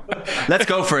 Let's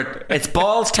go for it. It's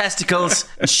balls, testicles,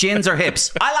 shins, or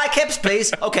hips. I like hips,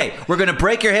 please. Okay, we're going to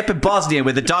break your hip in Bosnia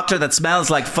with a doctor that smells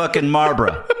like fucking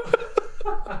Marlboro.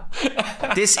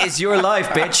 This is your life,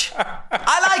 bitch.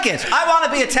 I like it. I want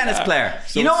to be a tennis player.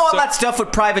 All that stuff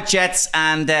with private jets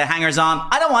and hangers on?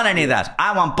 I don't want any of that.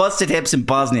 I want busted hips in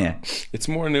Bosnia. It's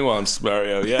more nuanced,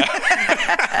 Mario.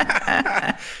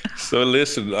 Yeah. So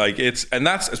listen, and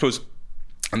that's, I suppose,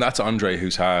 and that's Andre,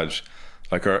 who's had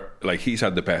he's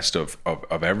had the best of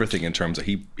everything in terms of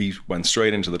he went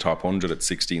straight into the top 100 at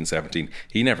 16, 17.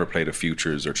 He never played a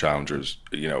futures or challengers,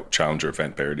 challenger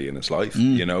event barely in his life,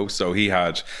 so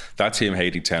that's him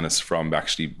hating tennis from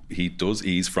actually,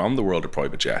 he's from the world of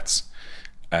private jets.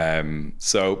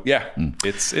 It's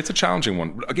a challenging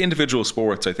one. Like individual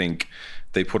sports, I think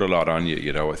they put a lot on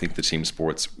you. I think the team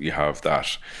sports, you have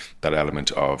that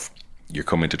element of you're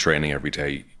coming to training every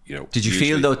day. Did you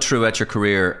feel though throughout your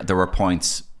career there were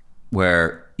points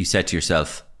where you said to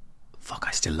yourself, fuck,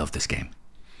 I still love this game?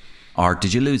 Or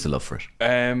did you lose the love for it?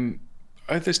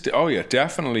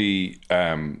 Definitely.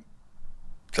 That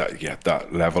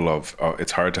level of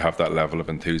it's hard to have that level of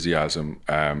enthusiasm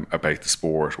about the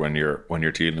sport when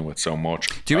you're dealing with so much.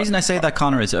 The reason I say that,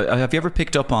 Conor, is have you ever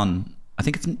picked up on, I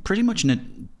think it's pretty much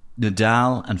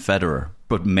Nadal and Federer,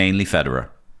 but mainly Federer.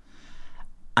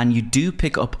 And you do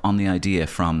pick up on the idea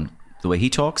from the way he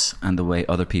talks and the way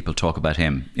other people talk about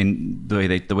him, in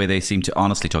the way they seem to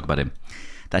honestly talk about him,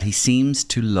 that he seems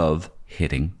to love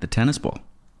hitting the tennis ball.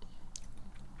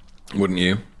 Wouldn't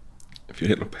you? If you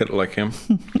hit it like him?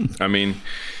 I mean,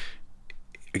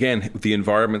 again, the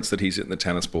environments that he's hitting the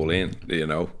tennis ball in, he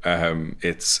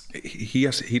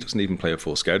doesn't even play a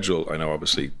full schedule. I know,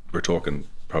 obviously, we're talking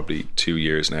probably 2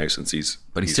 years now since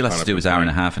but he still has to do his hour and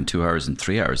a half and 2 hours and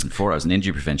 3 hours and 4 hours and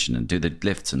injury prevention and do the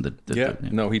lifts and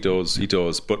he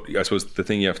does. But I suppose the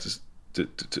thing you have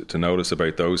to notice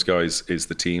about those guys is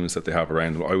the teams that they have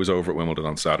around them. I was over at Wimbledon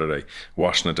on Saturday,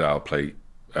 watched Nadal play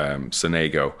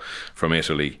Sonego from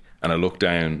Italy, and I looked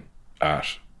down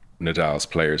at Nadal's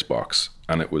players box,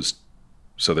 and it was,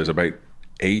 so there's about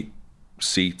 8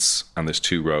 seats and there's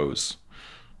 2 rows.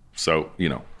 So,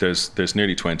 there's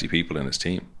nearly 20 people in his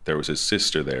team. There was his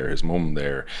sister there, his mum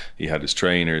there. He had his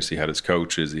trainers, he had his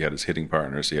coaches, he had his hitting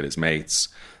partners, he had his mates.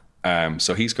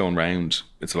 So he's going round.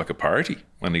 It's like a party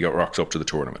when he rocks up to the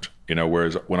tournament.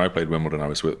 Whereas when I played Wimbledon, I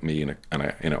was with me or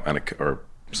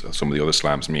some of the other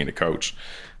slams, me and a coach.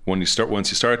 Once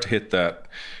you start to hit that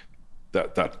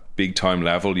big time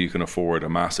level, you can afford a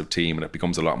massive team, and it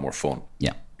becomes a lot more fun.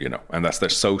 Yeah, and that's their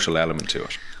social element to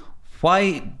it.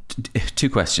 Why? 2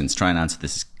 questions. Try and answer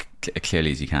this as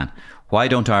clearly as you can. Why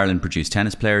don't Ireland produce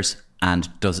tennis players? And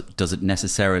does it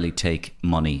necessarily take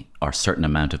money or a certain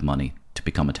amount of money to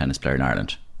become a tennis player in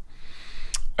Ireland?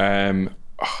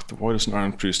 Why doesn't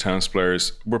Ireland produce tennis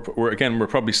players? We're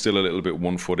probably still a little bit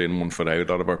 1 foot in, 1 foot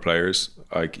out of our players.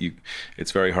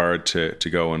 It's very hard to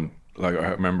go and, I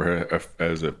remember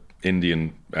as a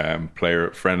Indian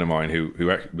player, friend of mine who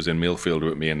was in Millfield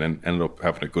with me and then ended up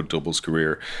having a good doubles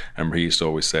career. And he used to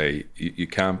always say, you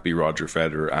can't be Roger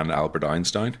Federer and Albert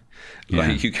Einstein.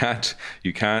 Yeah. You can't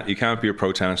be a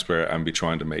pro tennis player and be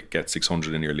trying to get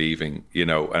 600 in your leaving.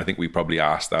 And I think we probably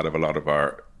asked that of a lot of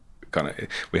our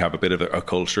we have a bit of a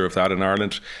culture of that in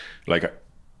Ireland.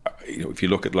 If you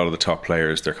look at a lot of the top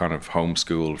players, they're kind of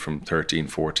homeschooled from 13,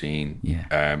 14.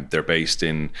 Yeah. They're based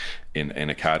in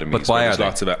academies. But why are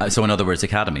they? So in other words,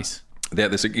 academies?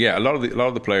 Yeah, a lot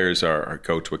of the players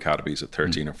go to academies at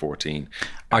 13 or 14.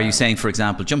 Are you saying, for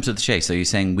example, jump to the chase? Are you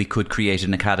saying we could create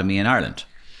an academy in Ireland?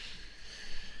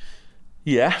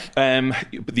 Yeah,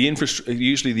 but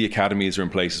usually the academies are in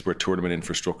places where tournament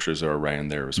infrastructures are around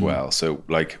there as well. So,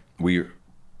 like, we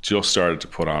just started to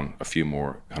put on a few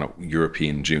more kind of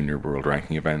European junior world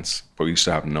ranking events, but we used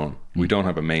to have none. We don't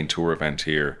have a main tour event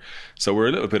here, so we're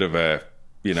a little bit of a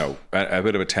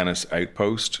bit of a tennis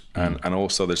outpost, and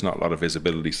also there's not a lot of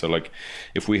visibility. So, like,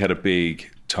 if we had a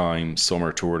big time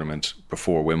summer tournament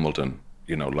before Wimbledon,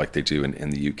 like they do in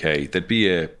the UK, there'd be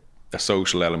a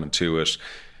social element to it.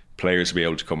 Players would be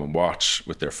able to come and watch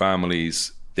with their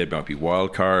families. There might be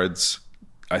wild cards.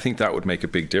 I think that would make a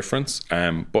big difference.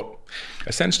 But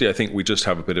essentially, I think we just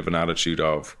have a bit of an attitude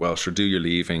of, well, sure, do your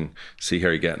leaving, see how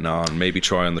you're getting on, maybe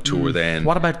try on the tour then.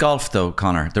 What about golf, though,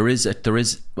 Conor? There is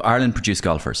Ireland produce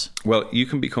golfers. Well, you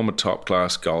can become a top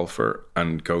class golfer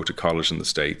and go to college in the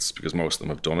States, because most of them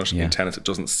have done it. Yeah. In tennis, it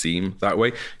doesn't seem that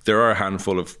way. There are a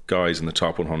handful of guys in the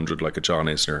top 100, like a John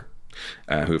Isner,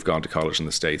 who have gone to college in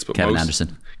the States. But Kevin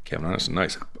Anderson,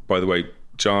 nice. By the way,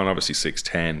 John obviously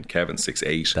 6'10", Kevin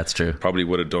 6'8". That's true. Probably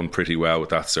would have done pretty well with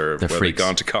that serve, They're whether they've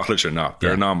gone to college or not.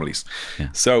 They're anomalies. Yeah.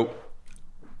 So,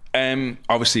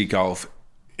 obviously golf,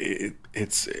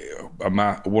 it's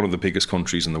one of the biggest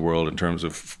countries in the world in terms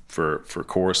of for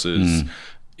courses.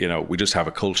 We just have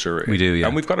a culture. We do, yeah.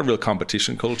 And we've got a real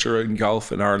competition culture in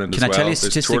golf in Ireland as well. Can I tell you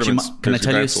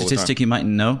a statistic you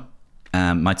mightn't know?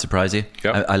 Might surprise you.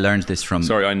 Yep. I learned this from...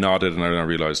 Sorry, I nodded and I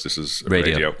realised this is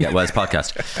radio. Yeah, well, it's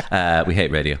podcast. We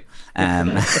hate radio.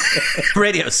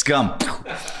 Radio scum.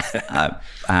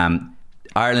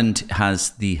 Ireland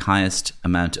has the highest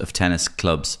amount of tennis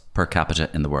clubs per capita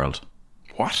in the world.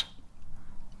 What?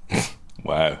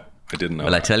 Wow, I didn't know.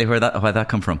 Well, I tell you where that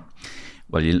come from.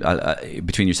 Well,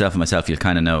 between yourself and myself, you'll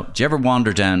kind of know. Do you ever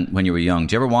wander down, when you were young,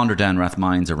 do you ever wander down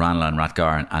Rathmines or Ranelagh and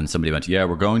Rathgar and somebody went, yeah,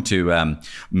 we're going to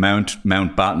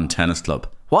Mountbatten Tennis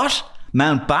Club. What?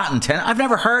 Mountbatten Tennis? I've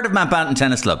never heard of Mountbatten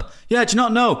Tennis Club. Yeah, do you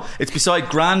not know? It's beside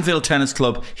Granville Tennis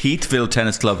Club, Heathville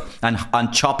Tennis Club and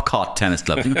Chopcott Tennis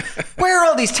Club. Where are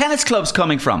all these tennis clubs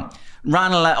coming from?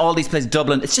 Ranelagh, all these places,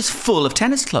 Dublin, it's just full of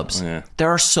tennis clubs. Yeah. There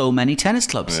are so many tennis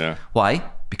clubs. Yeah. Why?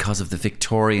 Because of the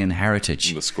Victorian heritage.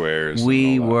 And the squares.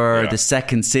 We were the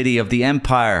second city of the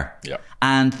empire. Yeah.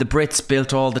 And the Brits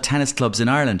built all the tennis clubs in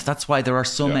Ireland. That's why there are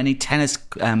so many tennis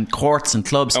courts and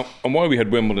clubs. And why we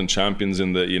had Wimbledon champions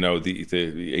in the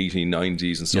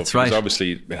 1890s and stuff. That's right. Because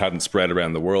obviously it hadn't spread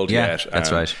around the world yet.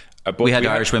 That's right. We had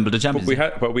Irish Wimbledon champions.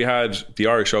 But we had the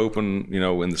Irish Open, in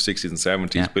the 60s and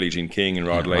 70s. Yeah. Billie Jean King and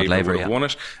Rod Laver would have won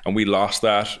it. And we lost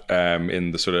that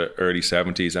in the sort of early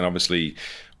 70s. And obviously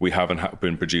we haven't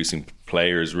been producing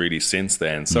players really since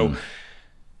then. So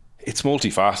it's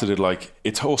multifaceted. Like,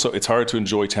 it's hard to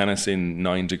enjoy tennis in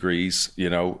 9 degrees,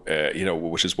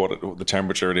 which is what the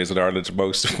temperature it is in Ireland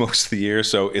most of the year.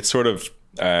 So it's sort of,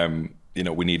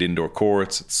 we need indoor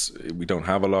courts. We don't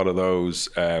have a lot of those.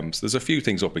 So there's a few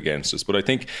things up against us. But I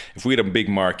think if we had a big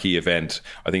marquee event,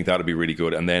 I think that would be really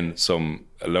good. And then some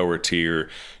lower tier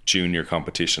junior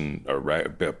competition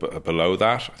below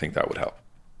that, I think that would help.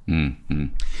 Mm-hmm.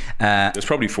 There's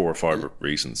probably 4 or 5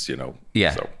 reasons,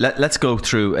 Yeah. So. Let's go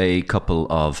through a couple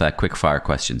of quick fire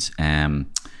questions.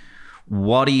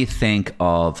 What do you think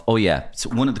of... Oh, yeah. So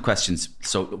one of the questions...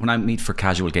 So when I meet for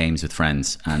casual games with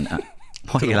friends and...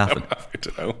 What are you laughing? I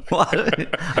don't know.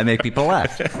 What? I make people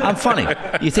laugh. I'm funny.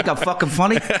 You think I'm fucking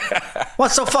funny?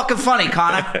 What's so fucking funny,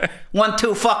 Connor? 1,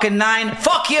 2, fucking 9.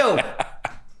 Fuck you!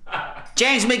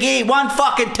 James McGee, 1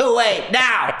 fucking 2, 8.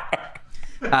 Now!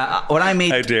 When I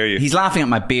meet... How dare you? He's laughing at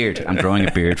my beard. I'm growing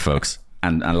a beard, folks.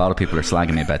 And a lot of people are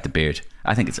slagging me about the beard.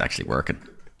 I think it's actually working.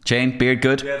 Shane, beard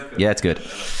good? Yeah, it's good.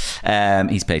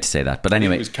 He's paid to say that. But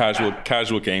anyway... It was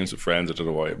casual games with friends. I don't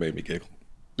know why it made me giggle.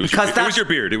 It was your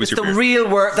beard. Real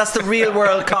world. That's the real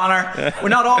world, Connor. We're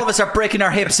not all of us are breaking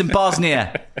our hips in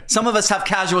Bosnia. Some of us have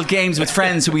casual games with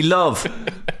friends who we love.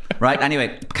 Right?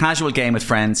 Anyway, casual game with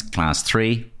friends, class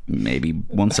 3. Maybe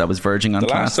once I was verging on the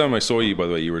class. Last time I saw you, by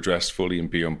the way, you were dressed fully in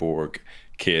Bjorn Borg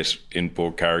kit, in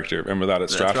Borg character. Remember that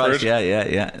at Stratford? That's right.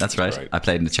 Yeah. That's right. I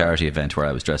played in the charity event where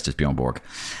I was dressed as Bjorn Borg.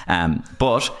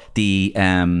 But the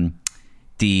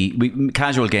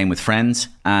casual game with friends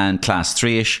and class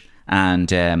 3ish. And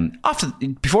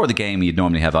before the game, you'd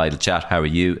normally have idle chat. How are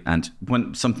you? And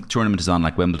when some tournament is on,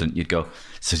 like Wimbledon, you'd go,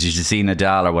 so did you see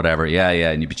Nadal or whatever? Yeah.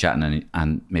 And you'd be chatting,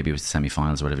 and maybe it was the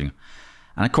semi-finals or whatever.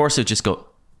 And of course, it'd just go,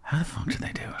 how the fuck do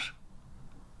they do it?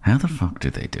 How the fuck do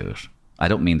they do it? I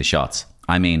don't mean the shots.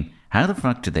 I mean, how the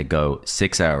fuck do they go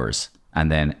 6 hours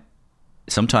and then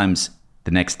sometimes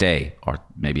the next day or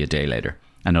maybe a day later,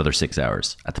 another 6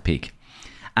 hours at the peak?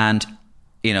 And,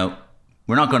 you know,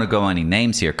 we're not going to go any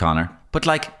names here, Connor, but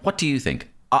like, what do you think?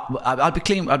 I'll be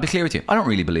clear with you. I don't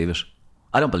really believe it.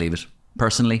 I don't believe it.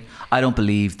 Personally, I don't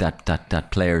believe that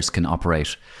players can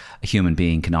operate, a human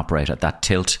being can operate at that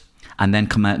tilt and then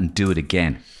come out and do it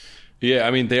again. Yeah,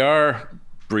 I mean, they are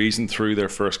breezing through their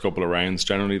first couple of rounds,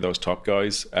 generally, those top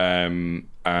guys. And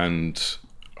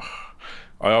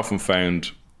I often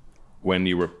found when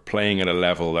you were playing at a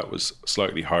level that was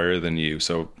slightly higher than you,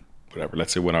 so whatever,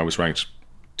 let's say when I was ranked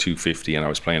 250 and I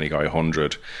was playing a guy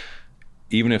 100,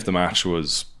 even if the match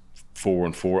was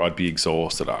 4-4, I'd be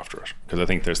exhausted after it, because I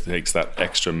think it takes that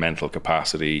extra mental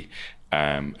capacity,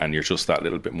 and you're just that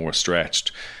little bit more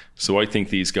stretched. So I think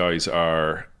these guys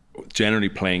are generally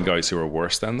playing guys who are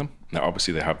worse than them. Now,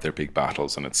 obviously, they have their big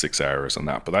battles and it's 6 hours and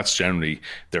that, but that's generally,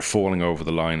 they're falling over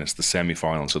the line. It's the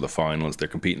semi-finals or the finals. They're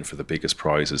competing for the biggest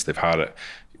prizes. They've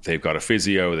got a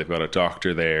physio, they've got a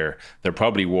doctor there. They're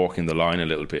probably walking the line a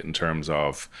little bit in terms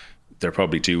of they're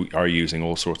probably are using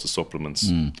all sorts of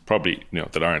supplements, probably, you know,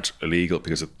 that aren't illegal,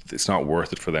 because it's not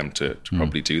worth it for them to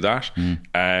probably do that.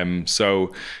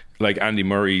 So like Andy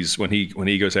Murray's, when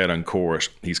he goes out on court,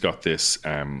 he's got this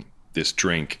this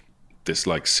drink, this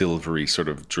like silvery sort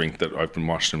of drink that I've been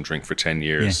watching him drink for 10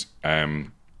 years. Yeah.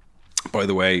 By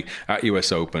the way, at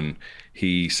US Open,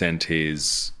 he sent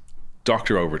his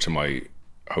doctor over to my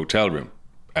hotel room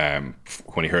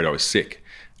when he heard I was sick,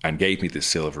 and gave me this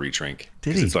silvery drink.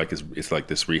 Did he? It's like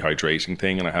this rehydrating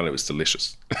thing, and I had it. It was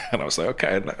delicious. And I was like,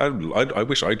 okay, I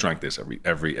wish I drank this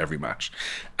every match.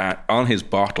 On his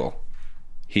bottle,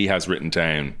 he has written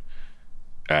down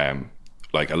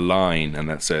like a line, and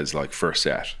that says like first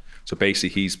set. So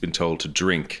basically, he's been told to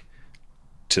drink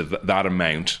to that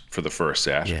amount for the first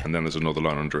set, and then there's another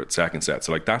line under it, second set.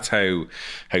 So like that's how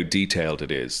detailed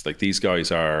it is. Like these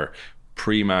guys are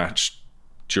pre-match,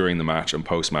 during the match, and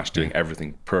post-match doing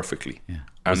everything perfectly. Yeah.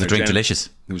 And was the drink delicious?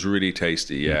 It was really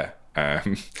tasty, yeah.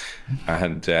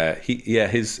 And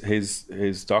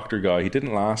his doctor guy, he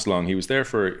didn't last long. He was there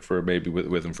for maybe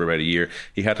with him for about a year.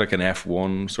 He had like an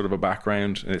F1 sort of a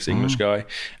background, this English guy.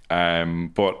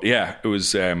 But yeah, it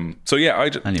was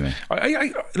anyway.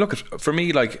 I look at, for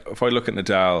me, like if I look at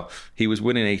Nadal, he was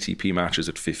winning ATP matches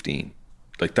at 15.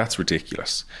 Like that's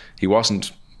ridiculous. He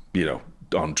wasn't, you know,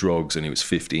 on drugs and he was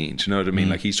 15. Do you know what I mean?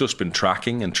 Like he's just been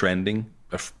tracking and trending,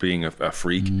 being a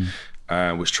freak.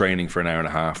 Was training for an hour and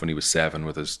a half when he was 7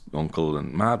 with his uncle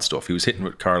and mad stuff. He was hitting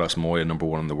with Carlos Moya, number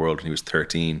 1 in the world, when he was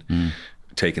 13,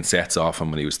 taking sets off him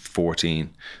when he was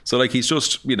 14. So like he's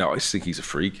just, you know, I just think he's a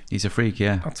freak. He's a freak,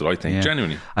 yeah. That's what I think,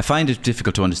 genuinely. I find it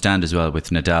difficult to understand as well with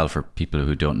Nadal, for people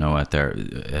who don't know out there,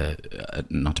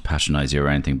 not to patronise you or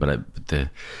anything, but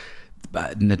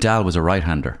Nadal was a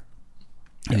right-hander.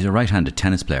 He was a right-handed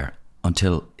tennis player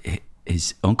until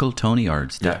his uncle Tony, or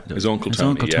his uncle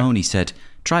Tony said,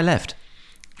 try left.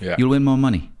 Yeah. You'll win more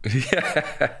money.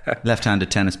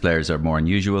 Left-handed tennis players are more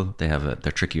unusual. They're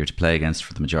trickier to play against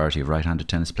for the majority of right-handed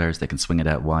tennis players. They can swing it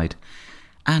out wide.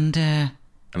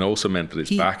 And also meant that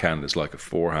his backhand is like a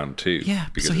forehand too. Yeah,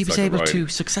 so he was able to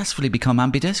successfully become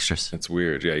ambidextrous. It's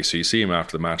weird, yeah. So you see him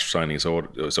after the match signing his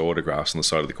autographs on the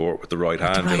side of the court with the right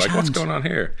hand. You're like, what's going on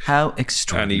here? How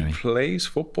extraordinary. And he plays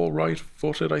football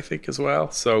right-footed, I think, as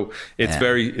well. So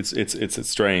it's it's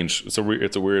strange. It's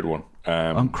a weird one.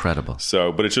 Incredible.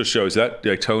 So, but it just shows that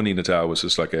like Tony Nadal was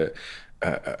just like a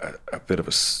bit of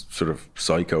a sort of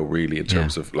psycho, really, in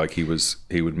terms of like he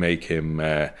would make him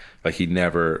like he'd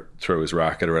never throw his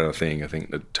racket or anything. I think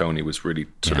that Tony was really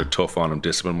sort of tough on him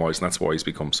discipline wise, and that's why he's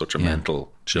become such a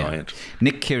mental giant.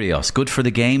 Nick Kyrgios, good for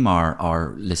the game,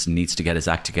 or listen, needs to get his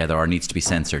act together, or needs to be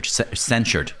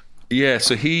censured? Yeah,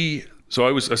 so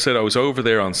I was over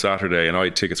there on Saturday, and I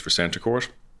had tickets for Centre Court,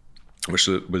 which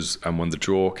was, and when the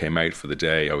draw came out for the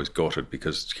day, I was gutted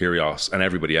because Kyrgios, and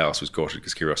everybody else was gutted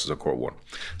because Kyrgios was on court 1.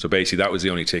 So basically that was the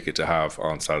only ticket to have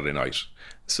on Saturday night.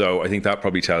 So I think that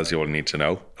probably tells you all you need to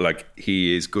know. Like,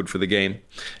 he is good for the game.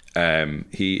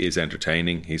 He is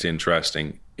entertaining. He's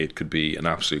interesting. It could be an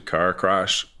absolute car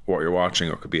crash, what you're watching,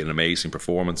 or it could be an amazing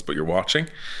performance, but you're watching.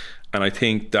 And I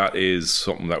think that is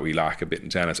something that we lack a bit in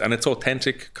tennis. And it's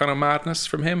authentic kind of madness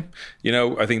from him. You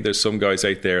know, I think there's some guys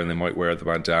out there and they might wear the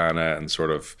bandana and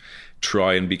sort of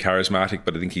try and be charismatic,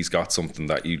 but I think he's got something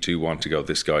that you do want to go,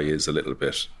 this guy is a little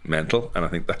bit mental. And I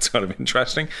think that's kind of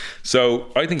interesting.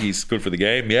 So I think he's good for the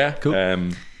game. Yeah.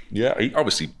 Cool. He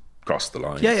obviously crossed the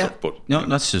line. Yeah. Stuff, but no,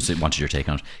 that's just wanted your take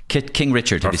on it. King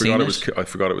Richard, have you seen it? I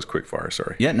forgot it was quick fire,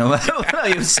 sorry. Yeah, no,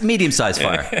 it was medium-sized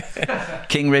fire.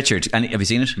 King Richard, and have you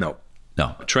seen it? No.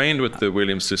 I trained with the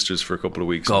Williams sisters for a couple of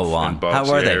weeks. Go on. How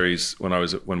were they?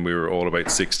 When we were all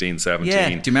about 16, 17. Yeah.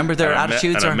 Do you remember their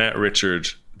attitudes? I met Richard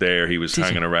there. He was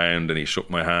hanging around and he shook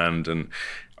my hand. And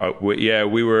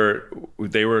they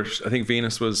were, I think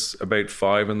Venus was about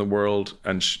 5 in the world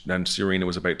and Serena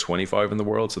was about 25 in the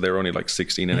world. So they were only like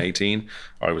 16 and 18.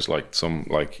 I was like some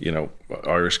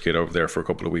Irish kid over there for a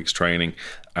couple of weeks training.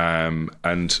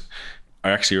 And I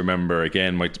actually remember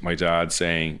again, my dad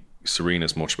saying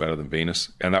Serena's much better than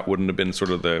Venus. And that wouldn't have been sort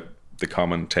of the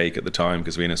common take at the time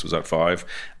because Venus was at 5.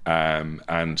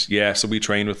 So we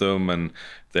trained with them and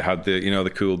they had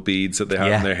the cool beads that they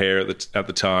had in their hair at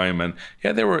the time, and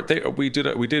we did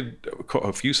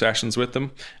a few sessions with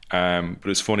them, but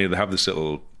it's funny, they have this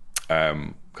little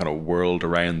kind of world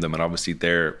around them, and obviously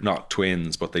they're not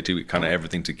twins, but they do kind of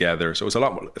everything together, so it was a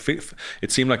lot.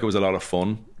 It seemed like it was a lot of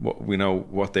fun.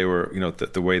 What they were,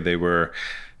 the way they were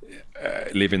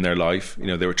living their life.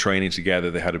 They were training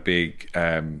together. They had a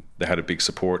big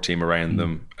support team around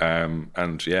them,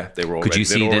 and they were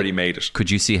already made it.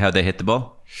 Could you see how they hit the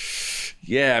ball?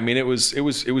 Yeah, I mean, it was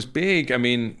big. I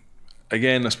mean,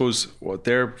 again, I suppose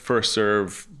their first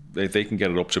serve, they can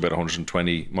get it up to about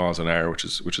 120 miles an hour, which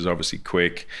is obviously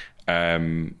quick.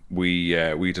 We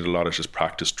did a lot of just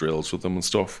practice drills with them and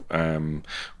stuff.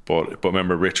 But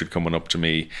remember Richard coming up to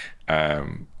me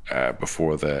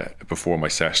before my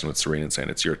session with Serena and saying,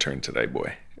 "It's your turn today,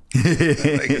 boy."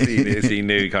 He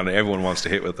knew kind of everyone wants to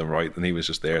hit with them, right? And he was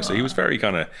just there, so he was very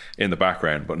kind of in the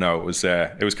background. But no, it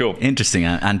was cool. Interesting.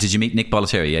 And did you meet Nick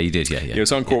Bollettieri? Yeah, you did. Yeah. He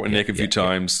was on court with Nick a few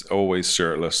times. Always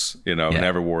shirtless.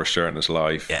 Never wore a shirt in his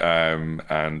life.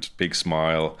 And big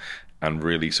smile, and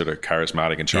really sort of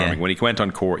charismatic and charming. When he went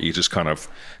on court, you just kind of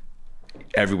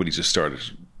everybody just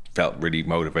felt really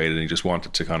motivated, and he just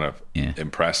wanted to kind of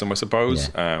impress him, I suppose.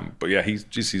 But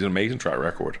he's an amazing track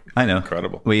record. I know,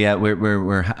 incredible.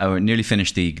 We're nearly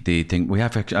finished the thing. We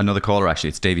have another caller actually.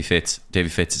 It's Davy Fitz. Davy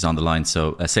Fitz is on the line.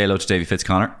 So say hello to Davy Fitz,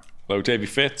 Connor. Hello, Davy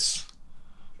Fitz.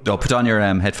 Oh, put on your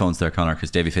headphones there, Connor,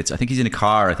 because Davy Fitz, I think he's in a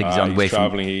car. I think he's on the way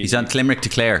from. He's on Limerick to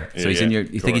Clare, so he's in your.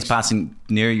 You think he's passing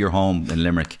near your home in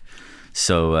Limerick.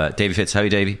 So Davy Fitz, how are you,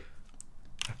 Davy?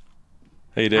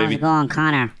 Hey, Davy. How's it going,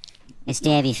 Connor? It's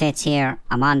Davy Fitz here.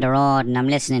 I'm on the road and I'm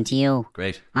listening to you.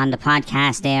 Great. On the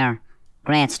podcast there.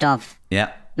 Great stuff.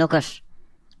 Yeah.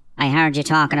 I heard you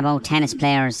talking about tennis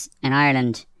players in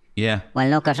Ireland. Yeah.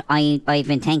 Well, I've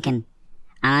been thinking,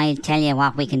 and I'll tell you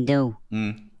what we can do.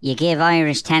 You give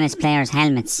Irish tennis players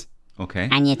helmets. Okay.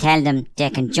 And you tell them they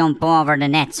can jump over the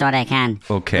net so they can.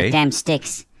 Okay. With them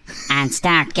sticks. And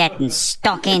start getting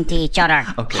stuck into each other.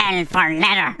 Okay. Hell for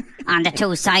leather on the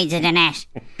 2 sides of the net.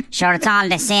 Sure, it's all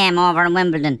the same over in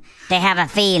Wimbledon. They have a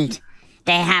field.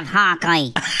 They have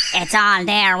Hawkeye. It's all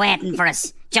there waiting for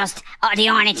us. Just the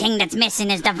only thing that's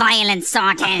missing is the violence, so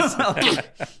it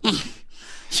is.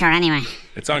 Sure, anyway.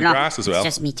 It's on grass as well. It's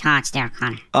just me thoughts there,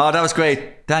 Connor. Oh, that was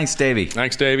great. Thanks, Davy.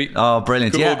 Thanks, Davy. Oh,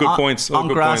 brilliant. All good points. On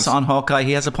grass, on Hawkeye,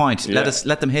 he has a point. Yeah.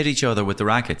 Let them hit each other with the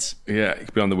rackets. Yeah, he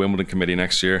could be on the Wimbledon committee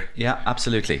next year. Yeah,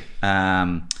 absolutely.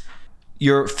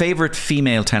 Your favourite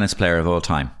female tennis player of all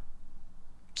time?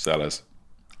 Sellers.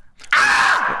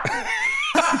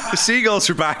 The seagulls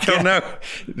are back. Oh no!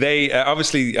 They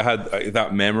obviously had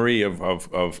that memory of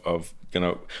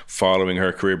following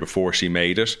her career before she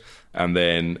made it, and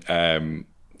then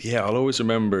I'll always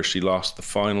remember she lost the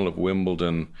final of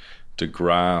Wimbledon to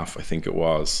Graf, I think it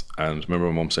was, and remember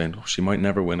my mum saying, "Oh, she might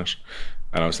never win it."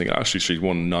 And I was thinking, actually, she's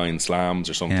won 9 slams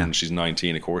or something. Yeah. She's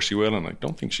 19, of course she will. And I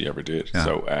don't think she ever did. Yeah.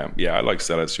 So, I like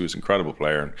Stella. She was an incredible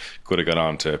player and could have got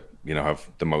on to, have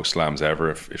the most slams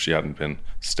ever if she hadn't been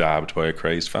stabbed by a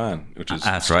crazed fan, which is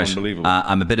unbelievable.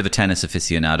 I'm a bit of a tennis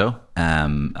aficionado,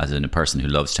 as in a person who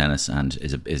loves tennis and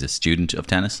is a student of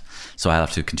tennis. So I'll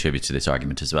have to contribute to this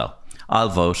argument as well. I'll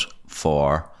vote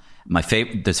for my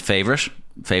favorite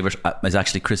is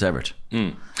actually Chris Evert.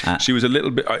 She was a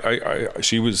little bit.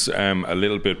 She was a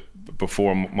little bit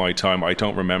before my time. I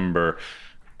don't remember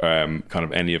kind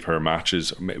of any of her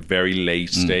matches. Very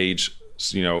late stage.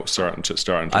 Starting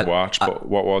to watch. But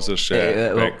what was it,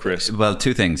 about Chris? Well,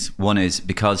 2 things. One is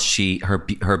because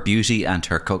her beauty and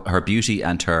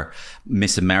her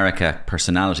Miss America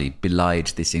personality belied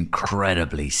this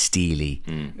incredibly steely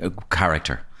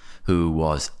character who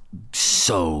was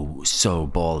so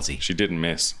ballsy. She didn't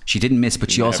miss,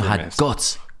 but she also had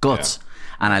guts. Yeah.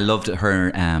 And I loved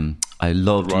her. I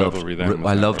loved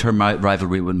her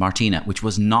rivalry with Martina, which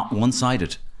was not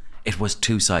one-sided; it was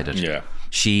two-sided. Yeah,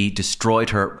 she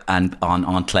destroyed her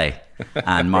on clay,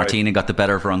 and Martina got the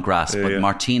better of her on grass. But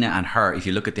Martina and her, if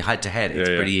you look at the head-to-head, it's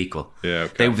pretty equal. Yeah,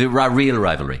 okay. They were a real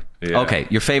rivalry. Yeah. Okay,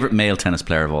 your favorite male tennis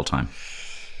player of all time?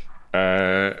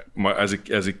 As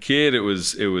a kid, it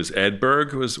was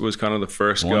Edberg was kind of the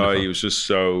first guy. He was just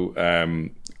so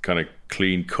kind of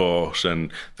clean cut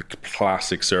and the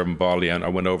classic serving volley. And I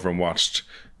went over and watched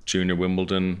Junior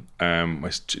Wimbledon.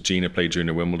 Gina played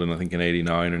Junior Wimbledon, I think in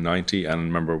 89 or 90. And I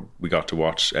remember we got to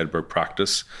watch Edberg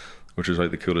practice, which was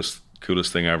like the coolest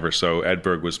thing ever. So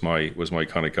Edberg was my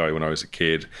kind of guy when I was a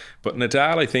kid. But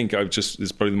Nadal, I think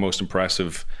is probably the most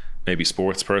impressive maybe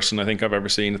sports person I think I've ever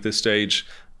seen at this stage.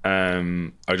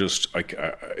 It's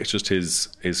just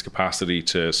his capacity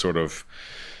to sort of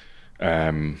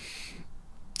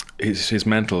his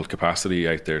mental capacity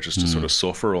out there just to sort of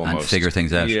suffer almost and figure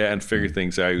things out. Yeah, and figure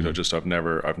things out.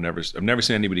 I've never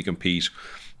seen anybody compete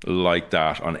like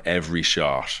that on every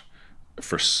shot.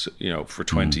 For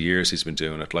 20 years he's been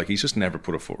doing it. Like, he's just never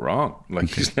put a foot wrong. Like,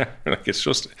 he's never, like,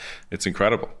 it's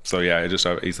incredible. So yeah,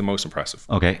 he's the most impressive.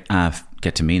 Okay,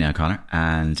 get to me now, Conor.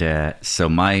 And so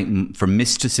for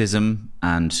mysticism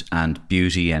and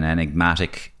beauty and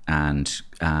enigmatic and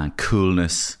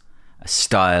coolness,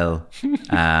 style,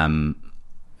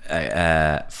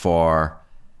 for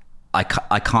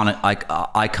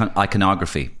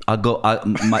iconography, I'll go.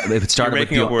 It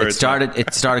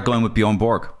started going with Bjorn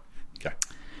Borg.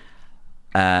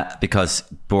 Because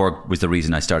Borg was the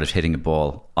reason I started hitting a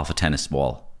ball off a tennis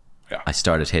ball. Yeah. I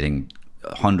started hitting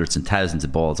hundreds and thousands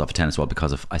of balls off a tennis ball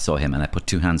because I saw him, and I put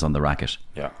two hands on the racket.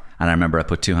 Yeah. And I remember I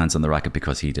put two hands on the racket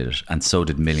because he did it, and so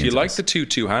did millions. You like the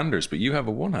two-handers, but you have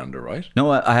a one-hander, right?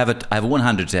 No, I have a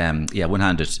one-handed.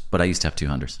 One-handed, but I used to have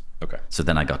two-handers. Okay. So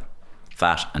then I got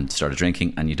fat and started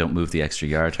drinking, and you don't move the extra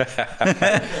yard.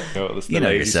 You know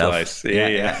yourself.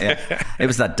 Yeah. It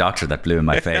was that doctor that blew in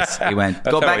my face. He went,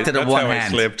 go back to the one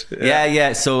hand. Slipped.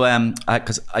 Yeah. So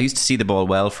because I used to see the ball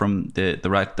well from the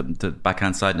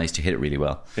backhand side, and I used to hit it really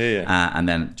well. And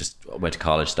then just went to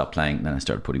college, stopped playing, and then I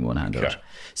started putting one hand out.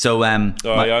 So I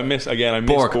miss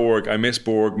Borg. I miss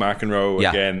Borg McEnroe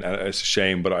again. It's a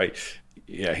shame, but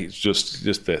he's just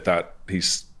that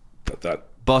he's that.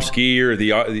 But gear,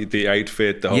 the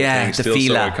outfit, the whole thing is still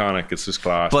so iconic. It's just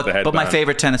class. But my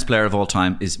favourite tennis player of all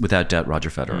time is without doubt Roger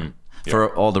Federer.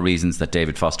 For all the reasons that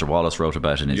David Foster Wallace wrote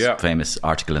about in his famous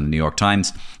article in the New York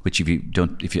Times, which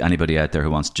if anybody out there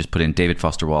who wants to just put in David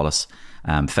Foster Wallace,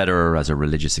 Federer as a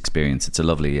religious experience, it's a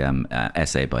lovely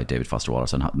essay by David Foster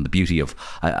Wallace on the beauty of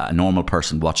a normal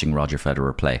person watching Roger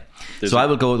Federer play. I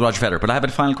will go with Roger Federer, but I have a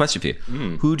final question for you.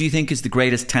 Who do you think is the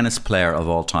greatest tennis player of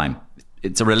all time?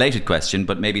 It's a related question,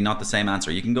 but maybe not the same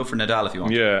answer. You can go for Nadal if you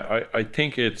want. Yeah, I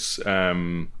think it's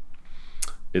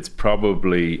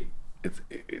probably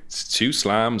it's two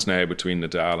slams now between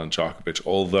Nadal and Djokovic,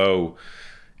 although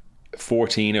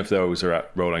 14 of those are at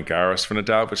Roland Garros for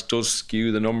Nadal, which does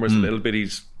skew the numbers a little bit.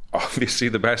 He's obviously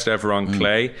the best ever on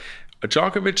clay.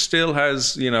 Djokovic still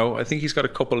has, I think he's got a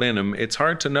couple in him. It's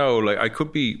hard to know. Like, it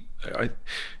could be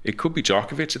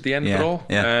Djokovic at the end of it all.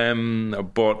 Yeah.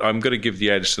 But I'm going to give the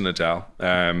edge to Nadal.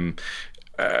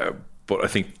 But I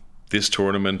think this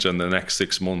tournament and the next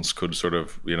 6 months could sort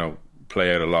of,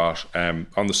 play out a lot.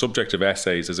 On the subject of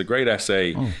essays, there's a great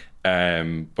essay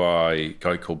by a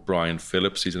guy called Brian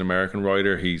Phillips. He's an American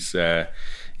writer.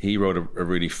 He wrote a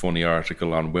really funny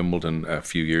article on Wimbledon a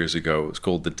few years ago. It's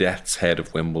called "The Death's Head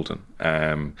of Wimbledon,"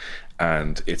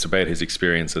 and it's about his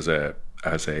experience as an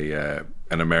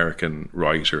American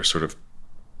writer, sort of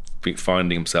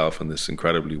finding himself in this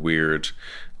incredibly weird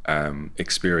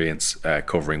experience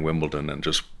covering Wimbledon, and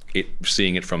just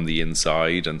seeing it from the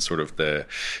inside, and sort of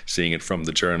seeing it from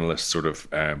the journalist sort of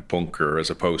bunker, as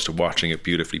opposed to watching it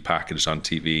beautifully packaged on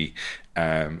TV.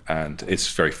 And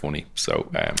it's very funny. So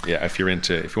if you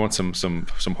want some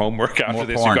homework after more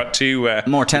this, porn. You've got two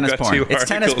more tennis porn. It's articles.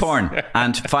 Tennis porn.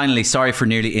 And finally, sorry for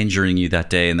nearly injuring you that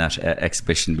day in that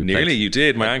exhibition. Nearly, you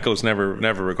did. My ankle's never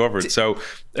recovered. So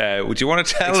would you want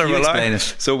to tell her? Explain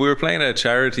it. So we were playing a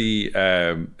charity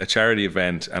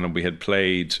event, and we had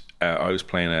played. I was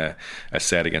playing a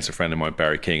set against a friend of mine,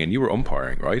 Barry King, and you were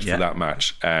umpiring, right, for that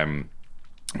match.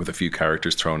 With a few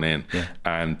characters thrown in,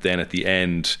 and then at the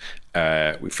end,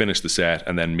 we finished the set,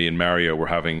 and then me and Mario were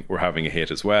having a hit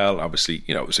as well. Obviously,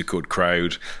 it was a good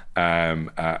crowd.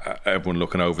 Everyone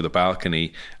looking over the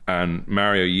balcony, and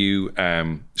Mario, you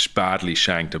badly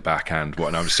shanked a backhand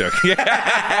one. I was joking.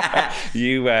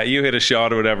 You hit a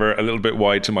shot or whatever, a little bit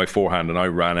wide to my forehand, and I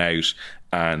ran out,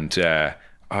 and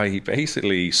I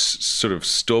basically sort of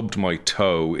stubbed my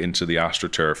toe into the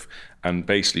AstroTurf and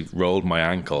basically rolled my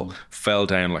ankle, fell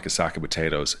down like a sack of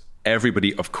potatoes,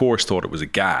 everybody, of course, thought it was a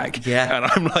gag. Yeah. And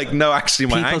I'm like, no, actually,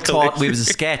 my People ankle... thought we was a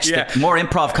sketch. Yeah. More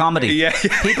improv comedy. Yeah.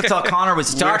 People thought Conor was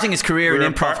starting his career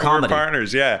in improv comedy. We were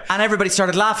partners, yeah. And everybody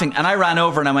started laughing. And I ran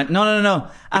over and I went, no.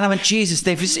 And I went, Jesus,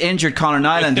 they've just injured Conor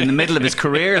Nyland in the middle of his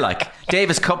career. Like,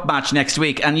 Davis Cup match next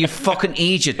week. And you fucking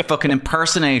idiot, fucking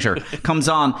impersonator comes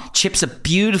on, chips a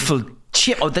beautiful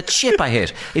chip. Oh, the chip I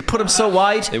hit. It put him so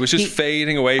wide. It was just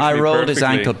fading away from me I rolled his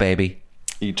perfectly. ankle, baby.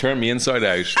 He turned me inside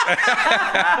out.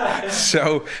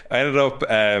 So I ended up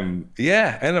having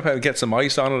to get some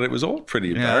ice on it. It was all pretty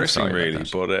embarrassing, really.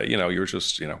 But you're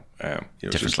just,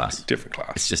 Different class. Different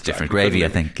class. It's just different gravy, I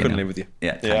think. Couldn't live with you.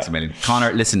 Yeah, thanks a million.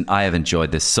 Conor, listen, I have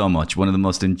enjoyed this so much. One of the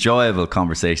most enjoyable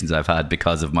conversations I've had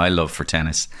because of my love for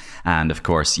tennis. And of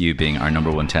course, you being our number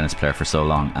one tennis player for so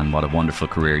long. And what a wonderful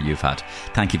career you've had.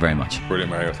 Thank you very much. Brilliant,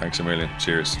 Mario. Thanks a million.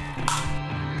 Cheers.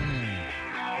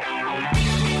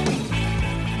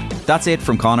 That's it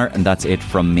from Conor, and that's it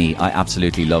from me. I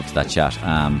absolutely loved that chat.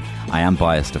 I am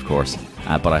biased, of course,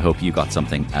 but I hope you got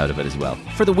something out of it as well.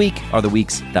 For the week or the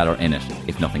weeks that are in it,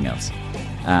 if nothing else.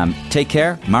 Take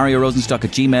care.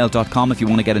 MarioRosenstock@gmail.com if you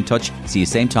want to get in touch. See you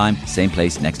same time, same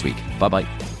place next week.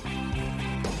 Bye-bye.